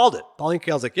 Like, she called it. Pauline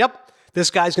Kael's like, yep, this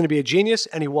guy's going to be a genius,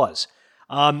 and he was.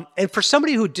 And for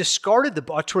somebody who discarded the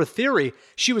auteur theory,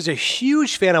 she was a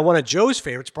huge fan of one of Joe's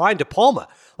favorites, Brian De Palma.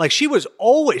 Like, she was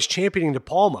always championing De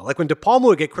Palma. Like, when De Palma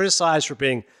would get criticized for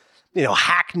being,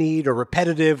 hackneyed or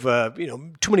repetitive,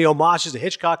 too many homages to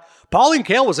Hitchcock, Pauline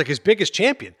Kael was like his biggest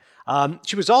champion.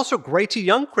 She was also great to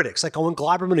young critics like Owen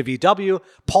Gleiberman of VW,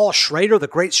 Paul Schrader, the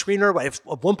great screener, at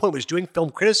one point was doing film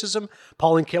criticism.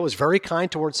 Pauline Kael was very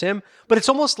kind towards him, but it's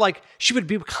almost like she would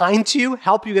be kind to you,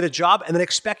 help you get a job, and then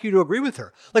expect you to agree with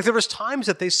her. Like there was times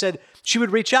that they said she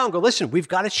would reach out and go, listen, we've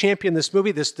got to champion this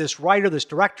movie, this writer, this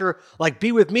director, like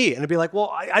be with me. And it'd be like, well,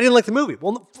 I didn't like the movie.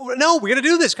 Well, no, we're going to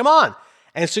do this. Come on.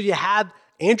 And so you had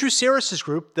Andrew Sarris's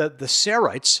group, the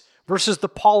Sarrites, versus the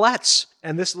Paulettes,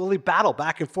 and this little battle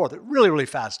back and forth. Really, really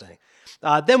fascinating.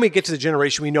 Then we get to the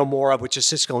generation we know more of, which is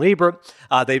Siskel and Ebert.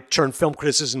 They turned film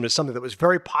criticism into something that was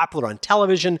very popular on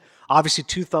television. Obviously,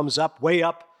 2 thumbs up, way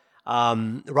up.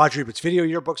 Roger Ebert's video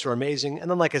yearbooks are amazing. And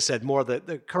then, like I said, more of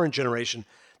the current generation.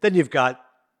 Then you've got,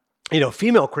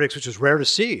 female critics, which is rare to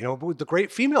see, the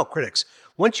great female critics.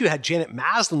 Once you had Janet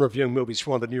Maslin reviewing movies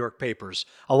for one of the New York papers,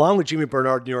 along with Jimmy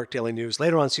Bernard, New York Daily News,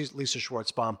 later on Lisa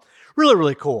Schwartzbaum. Really,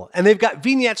 really cool. And they've got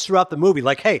vignettes throughout the movie.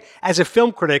 Like, hey, as a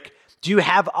film critic, do you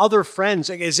have other friends?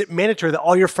 Like, is it mandatory that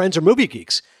all your friends are movie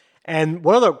geeks? And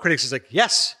one of the critics is like,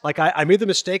 yes. Like, I made the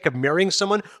mistake of marrying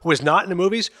someone who was not in the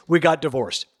movies. We got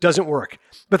divorced. Doesn't work.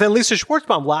 But then Lisa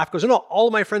Schwartzbaum laughed, goes, no, all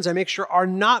of my friends I make sure are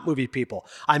not movie people.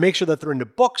 I make sure that they're into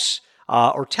books,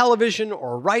 or television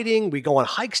or writing. We go on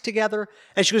hikes together.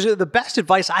 And she goes, the best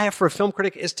advice I have for a film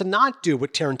critic is to not do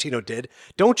what Tarantino did.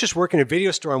 Don't just work in a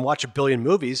video store and watch a billion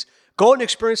movies. Go out and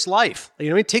experience life.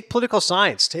 Take political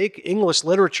science, take English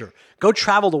literature, go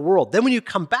travel the world. Then when you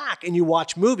come back and you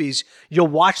watch movies, you'll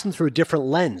watch them through a different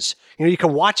lens. You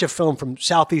can watch a film from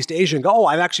Southeast Asia and go, oh,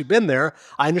 I've actually been there.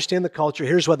 I understand the culture.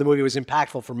 Here's why the movie was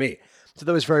impactful for me. So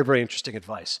that was very, very interesting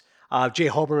advice. Jay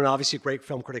Hoberman, obviously a great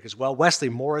film critic as well. Wesley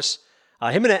Morris,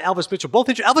 him and Elvis Mitchell, both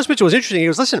interesting. Elvis Mitchell was interesting. He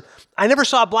goes, listen, I never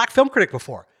saw a black film critic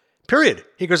before. Period.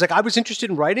 He goes, I was interested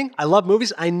in writing. I love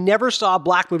movies. I never saw a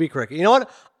black movie critic. You know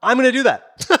what? I'm going to do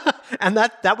that. And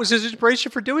that was his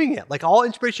inspiration for doing it. Like all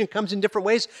inspiration comes in different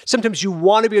ways. Sometimes you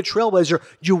want to be a trailblazer.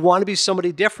 You want to be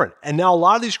somebody different. And now a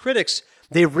lot of these critics,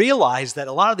 they realize that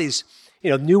a lot of these,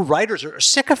 new writers are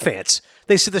sycophants.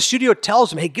 They say the studio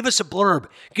tells them, hey, give us a blurb.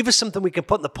 Give us something we can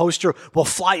put in the poster. We'll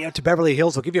fly you out to Beverly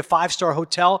Hills. We'll give you a 5-star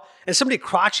hotel. And somebody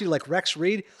crotchety like Rex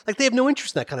Reed, like they have no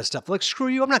interest in that kind of stuff. They're like, screw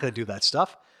you. I'm not going to do that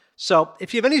stuff. So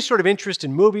if you have any sort of interest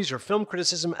in movies or film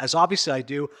criticism, as obviously I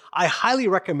do, I highly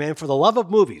recommend For the Love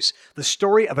of Movies, The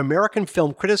Story of American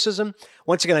Film Criticism.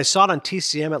 Once again, I saw it on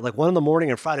TCM at like 1 a.m.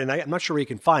 on Friday night. I'm not sure where you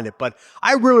can find it, but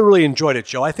I really, really enjoyed it,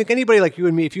 Joe. I think anybody like you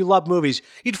and me, if you love movies,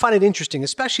 you'd find it interesting,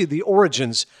 especially the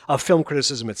origins of film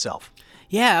criticism itself.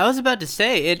 Yeah, I was about to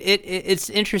say, it's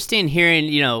interesting hearing,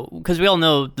 because we all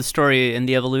know the story and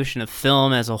the evolution of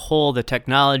film as a whole, the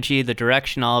technology, the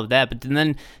direction, all of that, but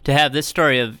then to have this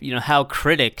story of, how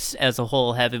critics as a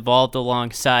whole have evolved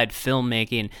alongside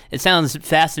filmmaking, it sounds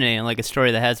fascinating, like a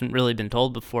story that hasn't really been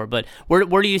told before, but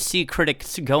where do you see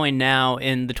critics going now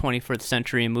in the 21st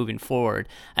century and moving forward?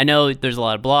 I know there's a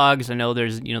lot of blogs, I know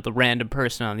there's, the random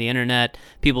person on the internet,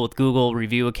 people with Google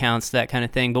review accounts, that kind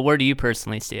of thing, but where do you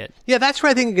personally see it? Yeah, that's where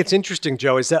I think it gets interesting,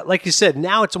 Joe, is that, like you said,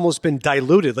 now it's almost been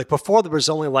diluted. Like before, there was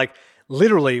only like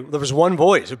literally, there was one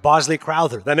voice, Bosley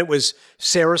Crowther. Then it was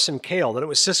Saracen Kale. Then it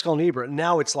was Siskel and Ebert. And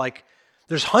now it's like,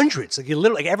 there's hundreds. Like, you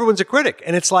literally, like, everyone's a critic.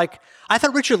 And it's like, I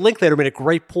thought Richard Linklater made a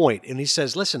great point. And he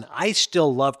says, listen, I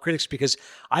still love critics because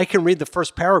I can read the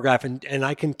first paragraph and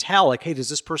I can tell, like, hey, does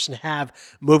this person have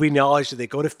movie knowledge? Do they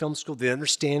go to film school? Do they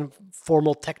understand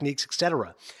formal techniques,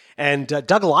 etc.? And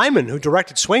Doug Liman, who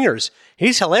directed Swingers,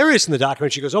 he's hilarious in the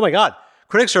documentary. He goes, oh my God,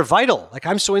 critics are vital. Like,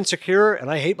 I'm so insecure and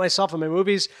I hate myself in my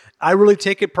movies. I really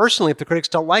take it personally if the critics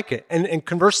don't like it. And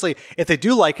conversely, if they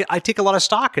do like it, I take a lot of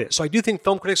stock in it. So I do think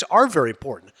film critics are very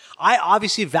important. I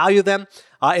obviously value them.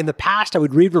 In the past, I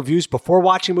would read reviews before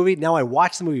watching a movie. Now I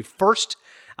watch the movie first.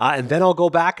 And then I'll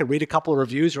go back and read a couple of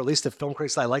reviews, or at least the film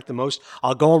critics that I like the most.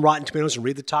 I'll go on Rotten Tomatoes and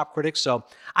read the top critics. So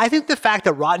I think the fact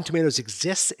that Rotten Tomatoes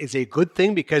exists is a good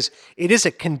thing because it is a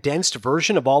condensed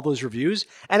version of all those reviews.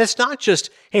 And it's not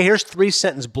just, hey, here's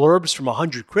 3-sentence blurbs from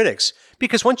 100 critics.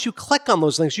 Because once you click on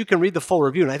those links, you can read the full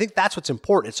review. And I think that's what's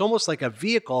important. It's almost like a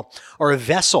vehicle or a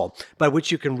vessel by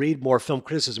which you can read more film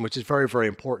criticism, which is very, very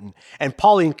important. And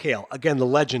Pauline Kael, again, the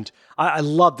legend, I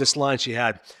love this line she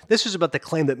had. This was about the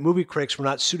claim that movie critics were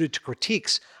not suited to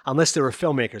critiques unless they were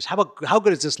filmmakers. How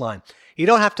good is this line? You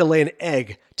don't have to lay an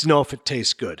egg to know if it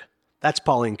tastes good. That's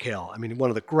Pauline Kael. I mean, one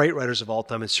of the great writers of all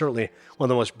time and certainly one of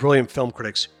the most brilliant film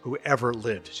critics who ever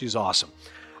lived. She's awesome.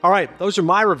 All right, those are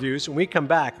my reviews. When we come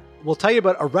back, we'll tell you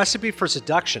about A Recipe for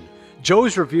Seduction,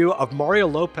 Joe's review of Mario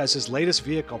Lopez's latest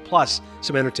vehicle, plus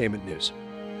some entertainment news.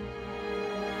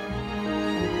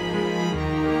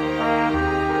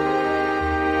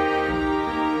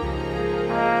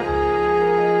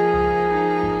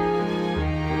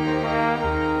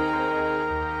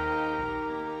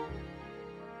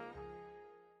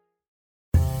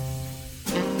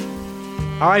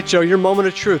 All right, Joe, your moment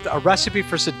of truth. A Recipe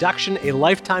for Seduction, a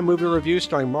Lifetime movie review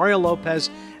starring Mario Lopez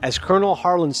as Colonel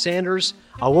Harlan Sanders.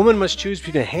 A woman must choose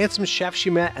between a handsome chef she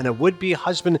met and a would-be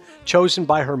husband chosen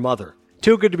by her mother.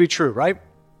 Too good to be true, right?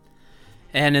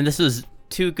 And this was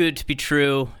too good to be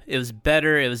true. It was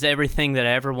better. It was everything that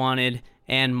I ever wanted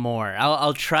and more.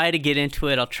 I'll try to get into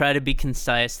it. I'll try to be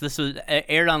concise. This was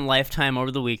aired on Lifetime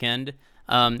over the weekend.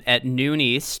 At noon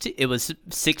East. It was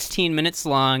 16 minutes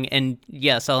long, and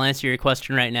yes, I'll answer your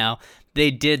question right now.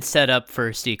 They did set up for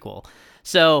a sequel.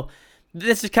 So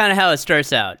this is kind of how it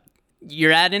starts out.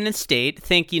 You're at an estate,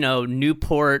 think,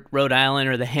 Newport, Rhode Island,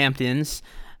 or the Hamptons.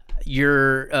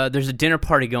 There's a dinner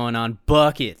party going on,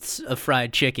 buckets of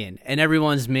fried chicken, and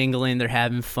everyone's mingling, they're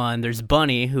having fun. There's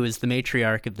Bunny, who is the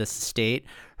matriarch of this estate,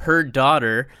 her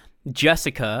daughter,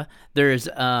 Jessica. There's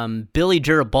Billy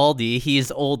Garibaldi, he's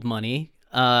old money.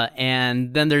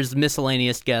 And then there's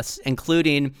miscellaneous guests,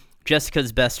 including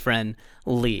Jessica's best friend,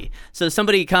 Lee. So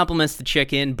somebody compliments the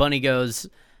chicken. Bunny goes,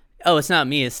 oh, it's not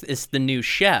me, it's the new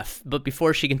chef. But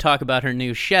before she can talk about her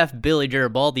new chef, Billy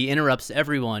Garibaldi interrupts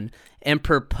everyone and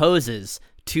proposes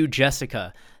to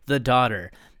Jessica, the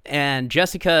daughter. And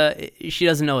Jessica, she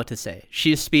doesn't know what to say.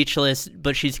 She's speechless,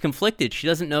 but she's conflicted. She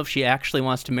doesn't know if she actually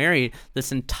wants to marry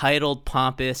this entitled,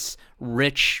 pompous,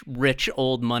 rich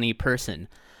old money person.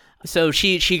 So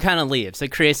she kind of leaves. It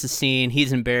creates a scene.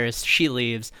 He's embarrassed. She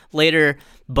leaves. Later,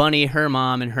 Bunny, her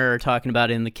mom, and her are talking about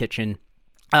it in the kitchen.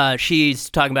 She's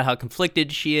talking about how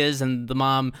conflicted she is, and the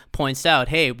mom points out,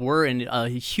 hey, we're in a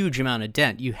huge amount of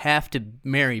debt. You have to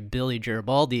marry Billy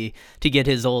Garibaldi to get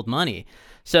his old money.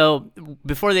 So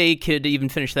before they could even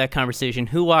finish that conversation,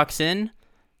 who walks in?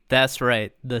 That's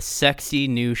right, the sexy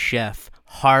new chef,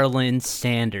 Harlan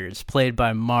Sanders, played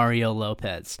by Mario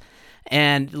Lopez.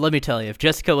 And let me tell you, if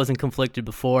Jessica wasn't conflicted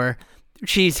before,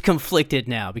 she's conflicted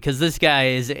now because this guy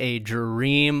is a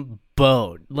dream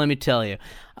boat, let me tell you.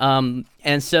 And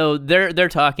so they're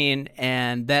talking,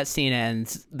 and that scene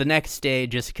ends. The next day,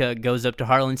 Jessica goes up to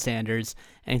Harlan Sanders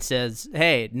and says,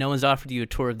 hey, no one's offered you a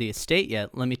tour of the estate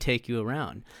yet. Let me take you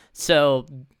around. So,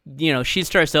 she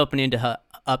starts opening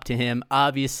up to him,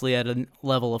 obviously at a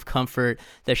level of comfort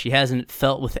that she hasn't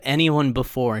felt with anyone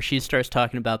before. And she starts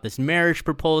talking about this marriage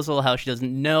proposal, how she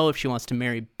doesn't know if she wants to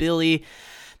marry Billy.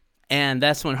 And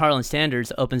that's when Harlan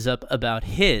Sanders opens up about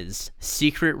his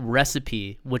secret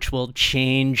recipe, which will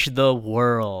change the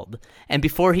world. And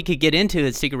before he could get into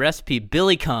his secret recipe,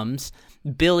 Billy comes.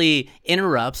 Billy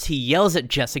interrupts. He yells at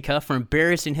Jessica for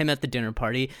embarrassing him at the dinner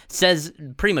party,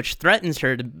 pretty much threatens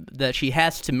her that she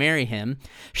has to marry him.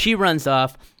 She runs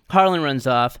off. Harlan runs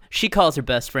off. She calls her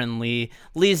best friend Lee.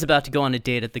 Lee's about to go on a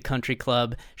date at the country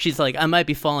club. She's like, I might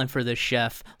be falling for this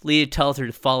chef. Lee tells her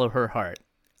to follow her heart.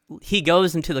 He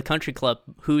goes into the country club.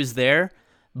 Who's there?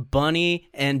 Bunny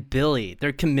and Billy.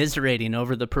 They're commiserating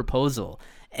over the proposal.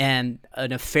 And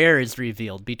an affair is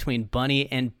revealed between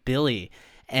Bunny and Billy.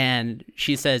 And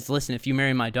she says, listen, if you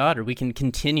marry my daughter, we can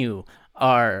continue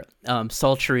our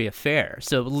sultry affair.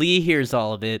 So Lee hears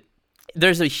all of it.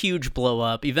 There's a huge blow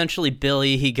up. Eventually,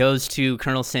 Billy, he goes to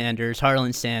Colonel Sanders,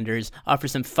 Harlan Sanders,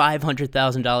 offers him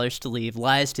 $500,000 to leave,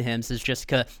 lies to him, says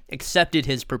Jessica accepted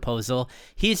his proposal.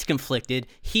 He's conflicted.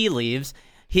 He leaves.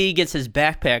 He gets his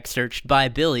backpack searched by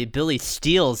Billy. Billy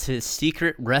steals his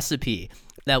secret recipe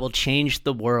that will change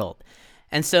the world.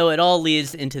 And so it all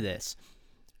leads into this.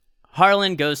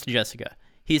 Harlan goes to Jessica.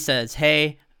 He says,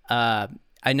 hey,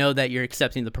 I know that you're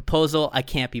accepting the proposal. I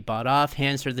can't be bought off.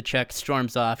 Hands her the check,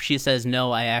 storms off. She says,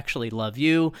 no, I actually love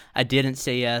you. I didn't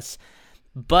say yes.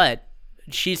 But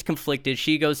she's conflicted.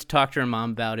 She goes to talk to her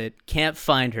mom about it, can't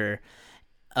find her.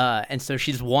 And so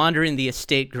she's wandering the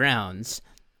estate grounds,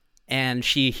 and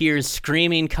she hears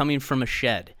screaming coming from a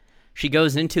shed. She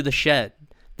goes into the shed.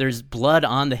 There's blood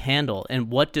on the handle. And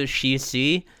what does she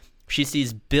see? She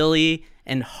sees Billy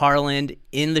and Harlan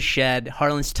in the shed.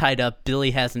 Harlan's tied up.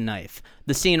 Billy has a knife.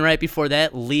 The scene right before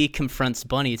that, Lee confronts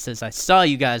Bunny. Says, I saw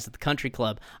you guys at the country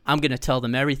club. I'm going to tell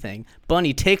them everything.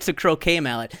 Bunny takes a croquet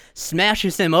mallet,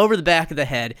 smashes him over the back of the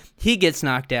head. He gets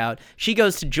knocked out. She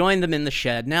goes to join them in the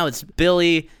shed. Now it's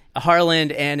Billy,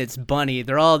 Harlan, and it's Bunny.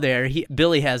 They're all there.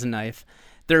 Billy has a knife.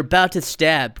 They're about to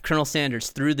stab Colonel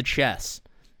Sanders through the chest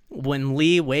when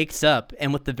Lee wakes up,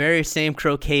 and with the very same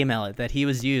croquet mallet that he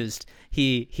was used,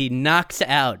 he knocks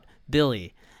out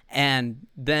Billy, and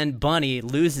then Bunny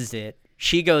loses it.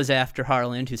 She goes after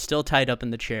Harlan, who's still tied up in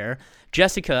the chair.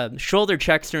 Jessica shoulder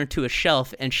checks her into a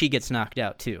shelf, and she gets knocked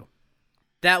out too.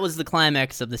 That was the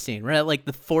climax of the scene. We're at like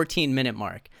the 14-minute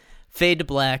mark. Fade to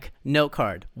black, note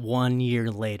card, 1 year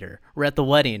later. We're at the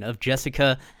wedding of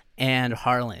Jessica and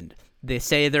Harlan. They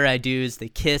say their I do's, they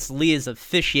kiss. Lee is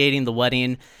officiating the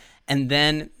wedding, and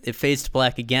then it fades to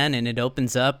black again, and it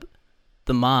opens up.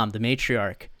 The mom, the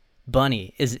matriarch,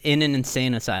 Bunny, is in an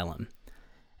insane asylum.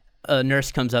 A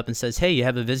nurse comes up and says, hey, you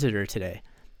have a visitor today.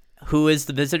 Who is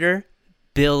the visitor?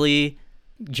 Billy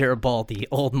Garibaldi,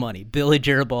 old money. Billy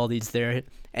Garibaldi's there.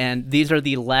 And these are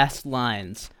the last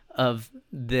lines of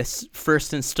this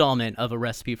first installment of A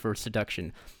Recipe for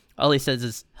Seduction. All he says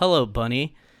is, hello,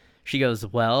 Bunny. She goes,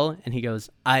 well, and he goes,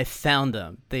 I found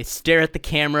them. They stare at the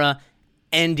camera,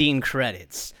 ending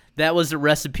credits. That was A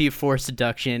Recipe for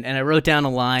Seduction, and I wrote down a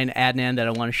line, Adnan, that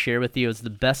I want to share with you. It's the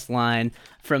best line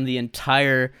from the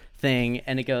entire thing,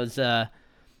 and it goes,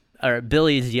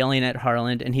 Billy's yelling at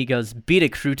Harlan, and he goes, beat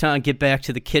it, Crouton, get back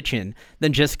to the kitchen.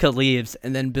 Then Jessica leaves,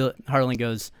 and then Harlan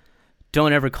goes,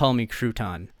 don't ever call me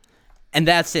Crouton. And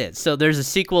that's it. So there's a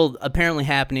sequel apparently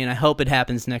happening. I hope it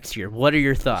happens next year. What are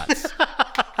your thoughts?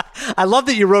 I love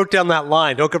that you wrote down that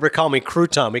line. Don't ever call me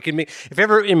Crouton. It can be, if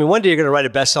ever, one day you're going to write a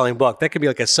best-selling book. That could be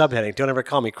like a subheading. Don't ever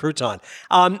call me Crouton.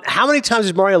 How many times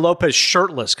is Mario Lopez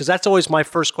shirtless? Because that's always my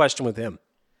first question with him.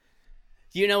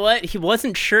 You know what? He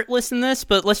wasn't shirtless in this,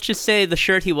 but let's just say the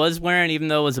shirt he was wearing, even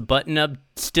though it was a button-up,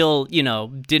 still,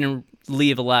 didn't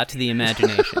leave a lot to the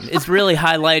imagination. It's really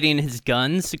highlighting his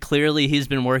guns. Clearly, he's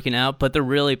been working out, but they're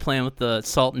really playing with the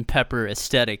salt and pepper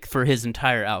aesthetic for his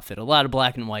entire outfit. A lot of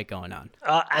black and white going on.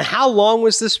 And how long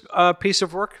was this piece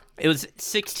of work? It was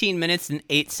 16 minutes and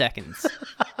 8 seconds.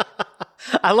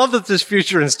 I love that there's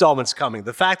future installments coming.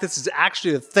 The fact that this is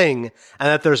actually a thing and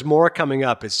that there's more coming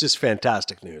up, it's just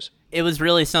fantastic news. It was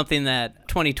really something that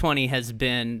 2020 has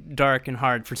been dark and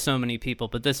hard for so many people,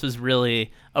 but this was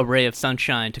really a ray of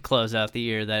sunshine to close out the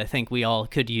year that I think we all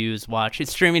could use, watch.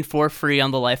 It's streaming for free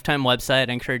on the Lifetime website.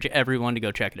 I encourage everyone to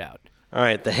go check it out. All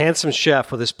right, The Handsome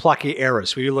Chef with his plucky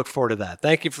heiress. We look forward to that.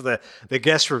 Thank you for the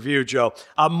guest review, Joe.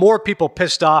 More people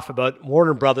pissed off about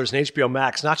Warner Brothers and HBO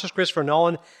Max, not just Christopher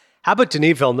Nolan. How about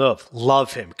Denis Villeneuve?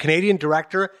 Love him. Canadian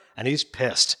director, and he's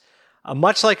pissed.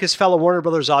 Much like his fellow Warner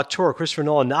Brothers auteur, Christopher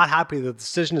Nolan not happy with the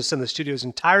decision to send the studio's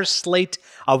entire slate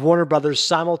of Warner Brothers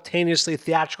simultaneously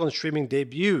theatrical and streaming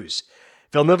debuts.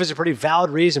 Villeneuve has a pretty valid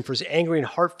reason for his angry and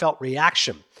heartfelt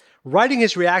reaction. Writing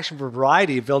his reaction for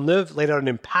Variety, Villeneuve laid out an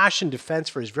impassioned defense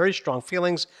for his very strong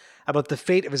feelings about the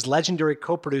fate of his legendary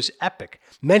co-produced epic,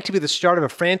 meant to be the start of a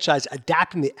franchise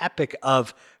adapting the epic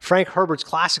of Frank Herbert's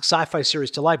classic sci-fi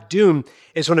series to life. Dune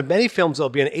is one of many films that will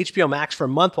be on HBO Max for a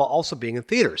month while also being in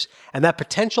theaters. And that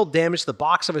potential damage to the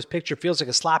box office picture feels like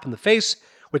a slap in the face,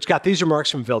 which got these remarks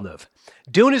from Villeneuve.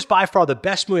 Dune is by far the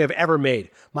best movie I've ever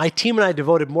made. My team and I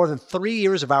devoted more than 3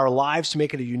 years of our lives to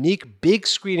make it a unique, big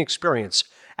screen experience.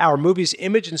 Our movie's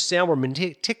image and sound were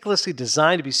meticulously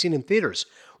designed to be seen in theaters.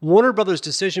 Warner Brothers'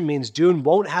 decision means Dune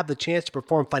won't have the chance to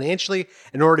perform financially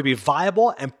in order to be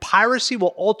viable, and piracy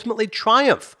will ultimately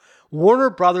triumph. Warner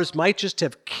Brothers might just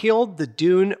have killed the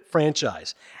Dune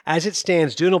franchise. As it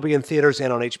stands, Dune will be in theaters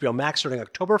and on HBO Max starting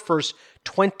October 1st,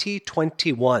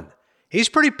 2021. He's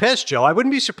pretty pissed, Joe. I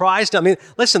wouldn't be surprised. I mean,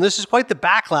 listen, this is quite the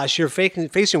backlash you're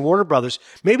facing Warner Brothers.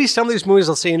 Maybe some of these movies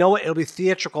will say, you know what, it'll be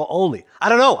theatrical only. I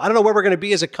don't know. I don't know where we're going to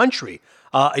be as a country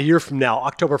a year from now,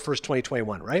 October 1st,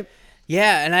 2021, right?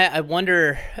 Yeah, and I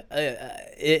wonder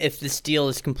if this deal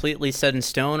is completely set in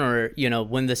stone, or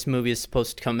when this movie is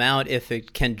supposed to come out, if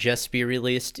it can just be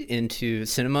released into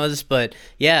cinemas. But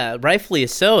yeah, rightfully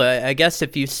so. I guess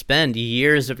if you spend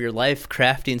years of your life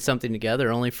crafting something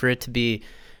together, only for it to be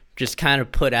just kind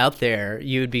of put out there,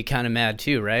 you would be kind of mad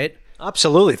too, right?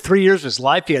 Absolutely. 3 years of his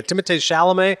life. He had Timothée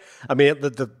Chalamet. I mean,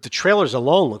 the trailers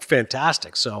alone look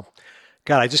fantastic. So,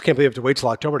 God, I just can't believe I have to wait till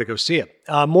October to go see it.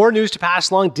 More news to pass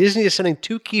along. Disney is sending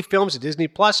 2 key films to Disney+.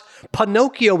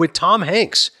 Pinocchio with Tom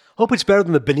Hanks. Hope it's better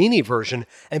than the Benigni version.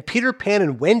 And Peter Pan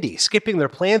and Wendy, skipping their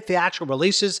planned theatrical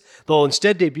releases. They'll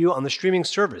instead debut on the streaming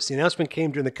service. The announcement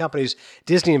came during the company's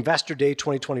Disney Investor Day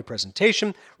 2020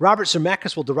 presentation. Robert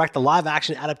Zemeckis will direct the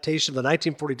live-action adaptation of the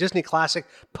 1940 Disney classic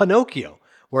Pinocchio,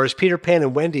 whereas Peter Pan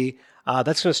and Wendy,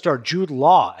 that's going to star Jude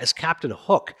Law as Captain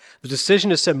Hook. The decision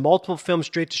to send multiple films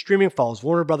straight to streaming follows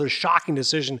Warner Brothers' shocking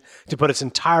decision to put its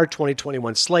entire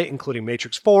 2021 slate, including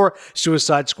Matrix 4,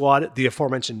 Suicide Squad, the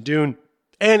aforementioned Dune,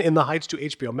 and In the Heights to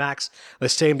HBO Max, the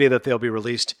same day that they'll be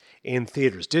released in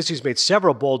theaters. Disney's made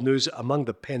several bold moves among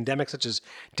the pandemic, such as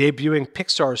debuting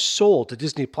Pixar's Soul to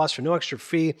Disney Plus for no extra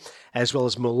fee, as well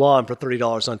as Mulan for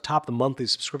 $30 on top of the monthly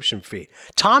subscription fee.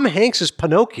 Tom Hanks'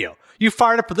 Pinocchio. You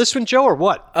fired up for this one, Joe, or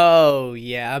what? Oh,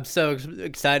 yeah. I'm so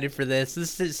excited for this.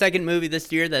 This is the second movie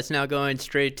this year that's now going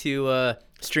straight to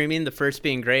streaming, the first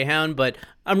being Greyhound, but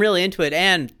I'm really into it.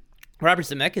 And Robert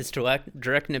Zemeckis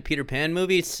directing a Peter Pan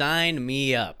movie. Sign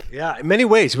me up. Yeah, in many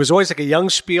ways. He was always like a young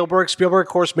Spielberg. Spielberg,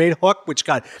 of course, made Hook, which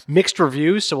got mixed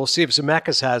reviews, so we'll see if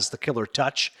Zemeckis has the killer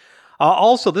touch.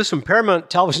 Also, this from Paramount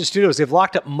Television Studios, they've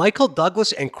locked up Michael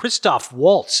Douglas and Christoph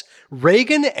Waltz,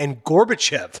 Reagan and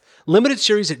Gorbachev. Limited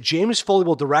series that James Foley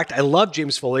will direct. I love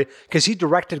James Foley because he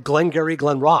directed Glengarry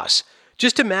Glen Ross.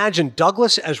 Just imagine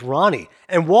Douglas as Ronnie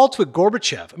and Waltz with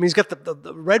Gorbachev. I mean, he's got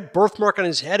the red birthmark on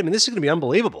his head. I mean, this is going to be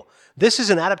unbelievable. This is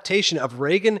an adaptation of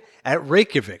Reagan at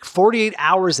Reykjavik, 48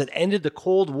 hours that ended the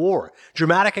Cold War.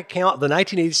 Dramatic account of the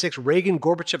 1986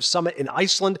 Reagan-Gorbachev summit in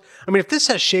Iceland. I mean, if this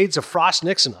has shades of Frost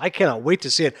Nixon, I cannot wait to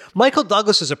see it. Michael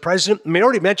Douglas is a president. I mean, I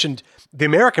already mentioned the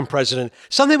American president.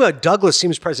 Something about Douglas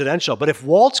seems presidential, but if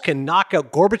Waltz can knock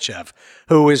out Gorbachev,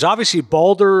 who is obviously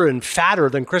balder and fatter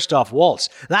than Christoph Waltz,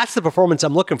 that's the performance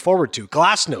I'm looking forward to.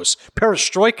 Glasnost,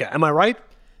 Perestroika, am I right?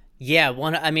 Yeah,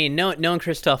 knowing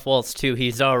Christoph Waltz, too,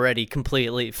 he's already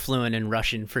completely fluent in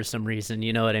Russian for some reason,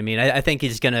 you know what I mean? I think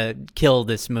he's going to kill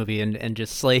this movie and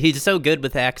just slay. He's so good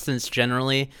with accents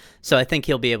generally, so I think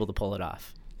he'll be able to pull it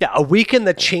off. Yeah, A Weekend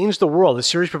That Changed the World, a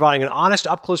series providing an honest,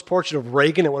 up-close portrait of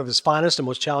Reagan at one of his finest and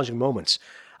most challenging moments.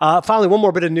 Finally, one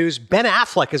more bit of news. Ben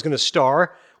Affleck is going to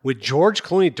star with George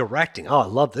Clooney directing. Oh, I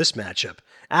love this matchup.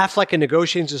 Affleck in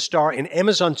negotiations to star in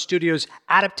Amazon Studios'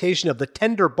 adaptation of The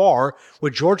Tender Bar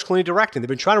with George Clooney directing. They've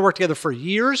been trying to work together for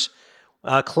years.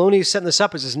 Clooney's setting this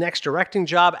up as his next directing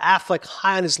job. Affleck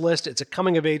high on his list. It's a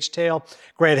coming-of-age tale.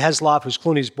 Grant Heslov, who's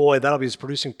Clooney's boy, that'll be his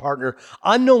producing partner.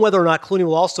 Unknown whether or not Clooney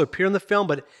will also appear in the film,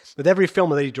 but with every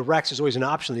film that he directs, there's always an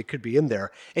option that he could be in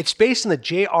there. It's based on the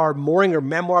J.R. Moringer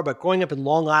memoir about growing up in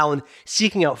Long Island,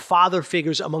 seeking out father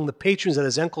figures among the patrons at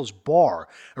his uncle's bar.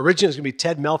 Originally, it was going to be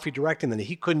Ted Melfi directing, then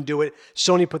he couldn't do it.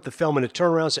 Sony put the film in a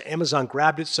turnaround, so Amazon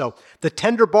grabbed it. So The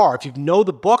Tender Bar, if you know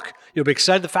the book, you'll be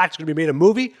excited the fact it's going to be made a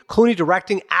movie. Clooney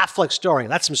directing, Affleck starring.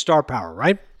 That's some star power,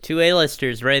 right? Two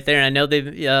A-listers right there. I know they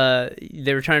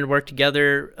were trying to work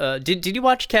together. Did you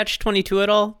watch Catch-22 at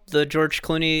all? The George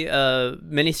Clooney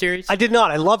miniseries? I did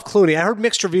not. I love Clooney. I heard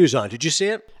mixed reviews on it. Did you see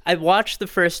it? I watched the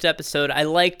first episode. I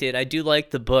liked it. I do like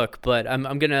the book, but I'm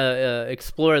going to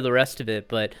explore the rest of it.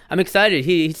 But I'm excited.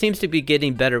 He seems to be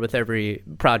getting better with every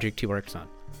project he works on.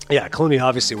 Yeah, Clooney,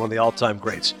 obviously one of the all-time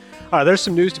greats. All right, there's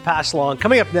some news to pass along.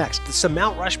 Coming up next, some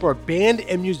Mount Rushmore band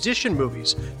and musician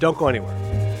movies. Don't go anywhere.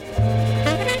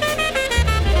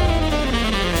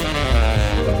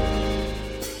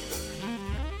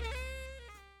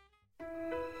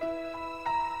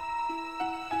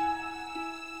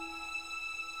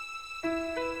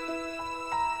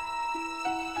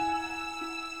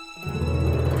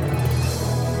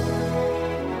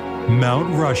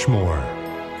 Mount Rushmore.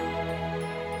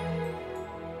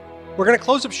 We're going to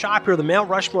close up shop here, the Mount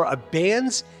Rushmore of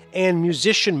bands and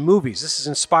musician movies. This is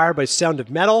inspired by Sound of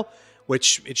Metal,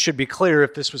 which it should be clear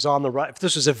if this was if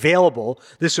this was available,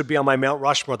 this would be on my Mount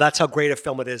Rushmore. That's how great a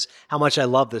film it is, how much I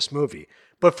love this movie.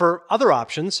 But for other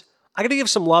options, I got to give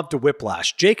some love to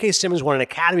Whiplash. J.K. Simmons won an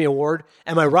Academy Award.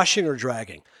 Am I rushing or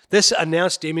dragging? This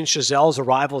announced Damien Chazelle's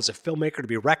arrival as a filmmaker to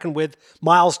be reckoned with.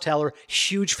 Miles Teller,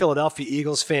 huge Philadelphia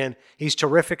Eagles fan. He's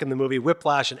terrific in the movie.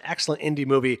 Whiplash, an excellent indie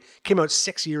movie. Came out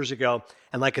 6 years ago.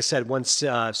 And like I said, once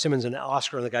Simmons an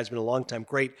Oscar, and the guy's been a long time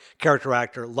great character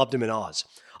actor. Loved him in Oz.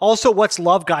 Also, what's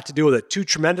love got to do with it? Two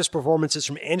tremendous performances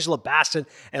from Angela Bassett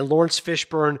and Lawrence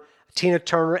Fishburne. Tina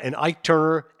Turner and Ike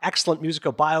Turner, excellent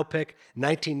musical biopic,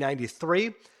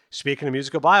 1993. Speaking of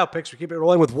musical biopics, we keep it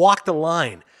rolling with Walk the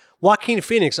Line. Joaquin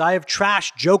Phoenix, I have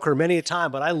trashed Joker many a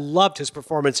time, but I loved his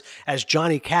performance as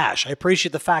Johnny Cash. I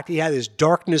appreciate the fact he had his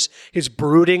darkness, his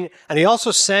brooding, and he also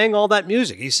sang all that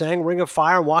music. He sang Ring of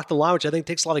Fire and Walk the Line, which I think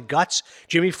takes a lot of guts.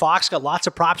 Jimmy Fox got lots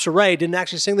of props for Ray, didn't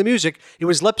actually sing the music. He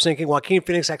was lip-syncing. Joaquin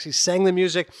Phoenix actually sang the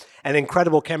music, and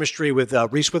incredible chemistry with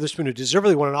Reese Witherspoon, who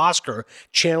deservedly won an Oscar,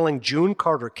 channeling June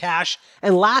Carter Cash.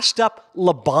 And last up,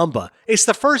 La Bamba. It's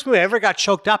the first movie I ever got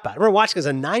choked up at. I remember watching it as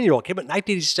a 9-year-old. Came out in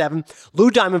 1987.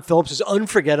 Lou Diamond Phillips is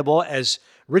unforgettable as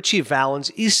Richie Valens.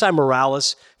 Esai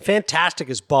Morales, fantastic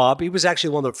as Bob. He was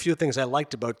actually one of the few things I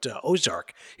liked about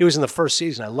Ozark. He was in the first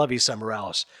season. I love Esai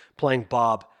Morales playing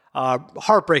Bob.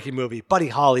 Heartbreaking movie. Buddy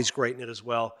Holly's great in it as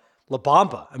well. La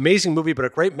Bamba, amazing movie, but a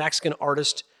great Mexican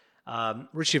artist.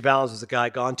 Richie Valens is the guy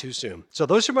gone too soon. So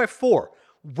those are my four.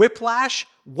 Whiplash,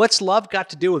 What's Love Got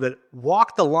to Do with It,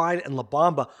 Walk the Line, and La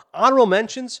Bamba. Honorable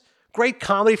mentions, great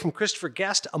comedy from Christopher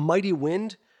Guest, A Mighty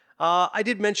Wind. I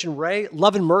did mention Ray,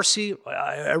 Love and Mercy.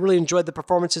 I really enjoyed the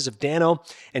performances of Dano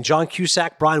and John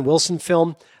Cusack, Brian Wilson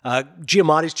film.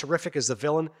 Giamatti's terrific as the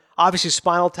villain. Obviously,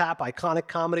 Spinal Tap, iconic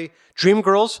comedy.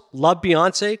 Dreamgirls, love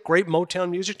Beyonce, great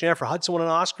Motown music. Jennifer Hudson won an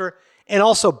Oscar. And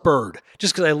also Bird,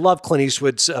 just because I love Clint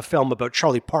Eastwood's film about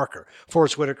Charlie Parker.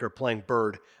 Forrest Whitaker playing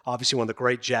Bird, obviously one of the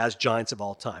great jazz giants of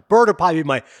all time. Bird would probably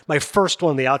be my first one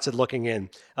on the outside looking in.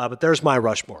 But there's my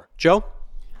Rushmore. Joe?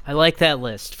 I like that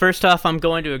list. First off, I'm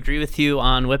going to agree with you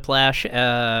on Whiplash.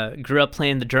 Grew up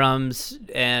playing the drums,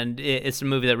 and it's a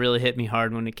movie that really hit me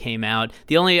hard when it came out.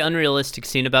 The only unrealistic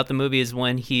scene about the movie is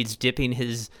when he's dipping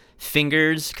his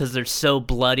fingers, because they're so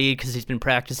bloody, because he's been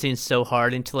practicing so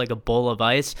hard, into like a bowl of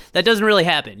ice. That doesn't really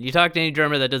happen. You talk to any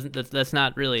drummer, that's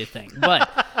not really a thing. But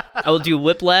I will do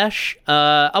Whiplash.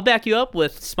 I'll back you up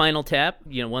with Spinal Tap,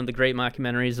 one of the great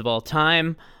mockumentaries of all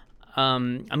time.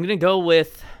 I'm gonna go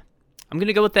with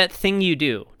That Thing You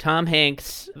Do. Tom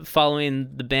Hanks, following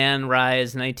the band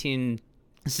rise,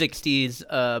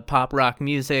 1960s pop rock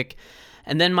music.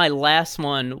 And then my last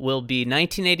one will be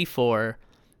 1984,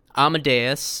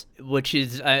 Amadeus, which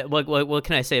is, what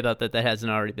can I say about that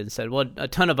hasn't already been said? Well, a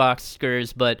ton of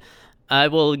Oscars, but I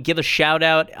will give a shout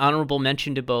out, honorable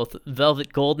mention to both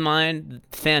Velvet Goldmine,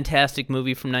 fantastic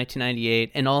movie from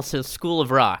 1998, and also School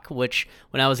of Rock, which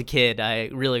when I was a kid, I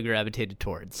really gravitated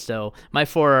towards. So my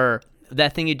four are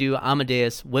That Thing You Do,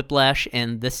 Amadeus, Whiplash,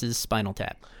 and This Is Spinal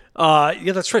Tap.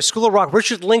 Yeah, that's right. School of Rock.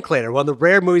 Richard Linklater, one of the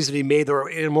rare movies that he made that were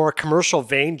in a more commercial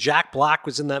vein. Jack Black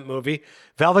was in that movie.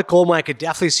 Velvet Goldmine, I could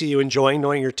definitely see you enjoying,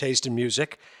 knowing your taste in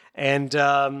music. And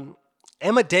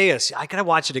Amadeus, I gotta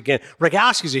watch it again.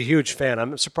 Rogalski's a huge fan.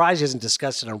 I'm surprised he hasn't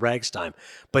discussed it on Rag's Time.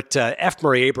 But F.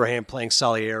 Murray Abraham playing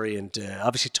Salieri, and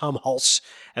obviously Tom Hulce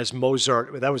as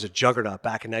Mozart. That was a juggernaut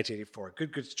back in 1984.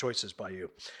 Good choices by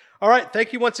you. All right,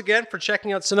 thank you once again for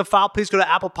checking out Cinephile. Please go to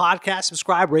Apple Podcasts,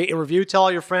 subscribe, rate, and review. Tell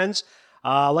all your friends.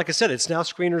 Like I said, it's now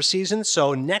screener season.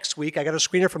 So next week, I got a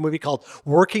screener for a movie called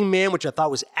Working Man, which I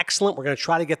thought was excellent. We're going to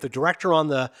try to get the director on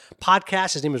the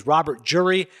podcast. His name is Robert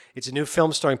Jury. It's a new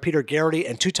film starring Peter Garrity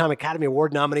and two-time Academy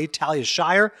Award nominee Talia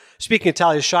Shire. Speaking of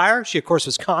Talia Shire, she, of course,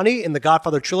 was Connie in the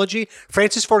Godfather trilogy.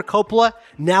 Francis Ford Coppola,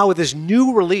 now with his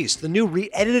new release, the new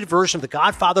re-edited version of The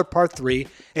Godfather Part 3.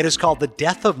 It is called The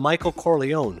Death of Michael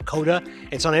Corleone, Coda.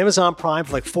 It's on Amazon Prime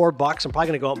for like $4. I'm probably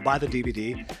going to go out and buy the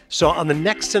DVD. So on the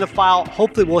next Cinephile,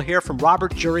 hopefully we'll hear from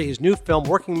Robert Jury, his new film,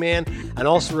 Working Man, and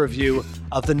also a review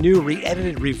of the new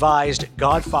re-edited, revised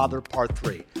Godfather Part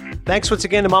 3. Thanks once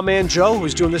again to my man Joe,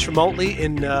 who's doing this remotely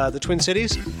in the Twin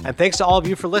Cities, and thanks to all of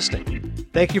you for listening.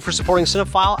 Thank you for supporting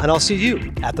Cinephile, and I'll see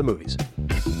you at the movies.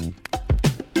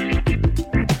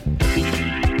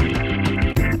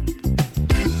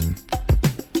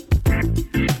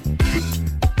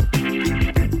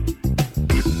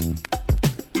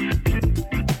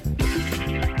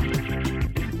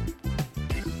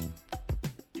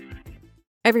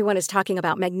 Everyone is talking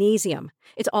about magnesium.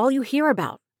 It's all you hear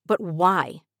about. But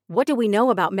why? What do we know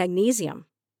about magnesium?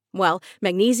 Well,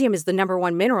 magnesium is the number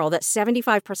one mineral that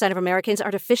 75% of Americans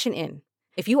are deficient in.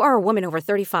 If you are a woman over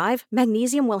 35,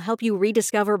 magnesium will help you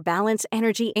rediscover balance,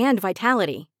 energy, and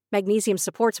vitality. Magnesium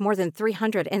supports more than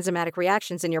 300 enzymatic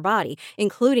reactions in your body,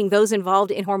 including those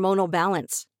involved in hormonal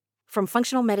balance. From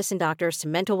functional medicine doctors to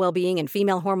mental well-being and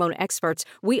female hormone experts,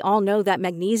 we all know that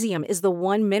magnesium is the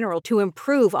one mineral to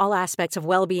improve all aspects of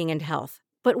well-being and health.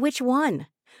 But which one?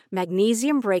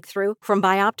 Magnesium Breakthrough from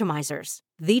Bioptimizers,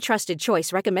 the trusted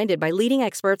choice recommended by leading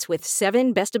experts with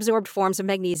 7 best-absorbed forms of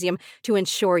magnesium to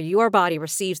ensure your body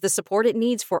receives the support it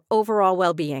needs for overall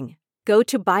well-being. Go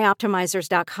to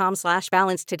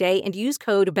bioptimizers.com/balance today and use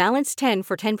code BALANCE10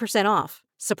 for 10% off.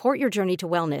 Support your journey to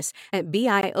wellness at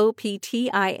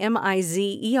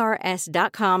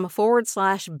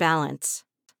bioptimizers.com/balance.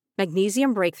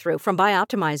 Magnesium Breakthrough from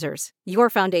Bioptimizers, your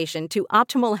foundation to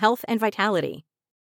optimal health and vitality.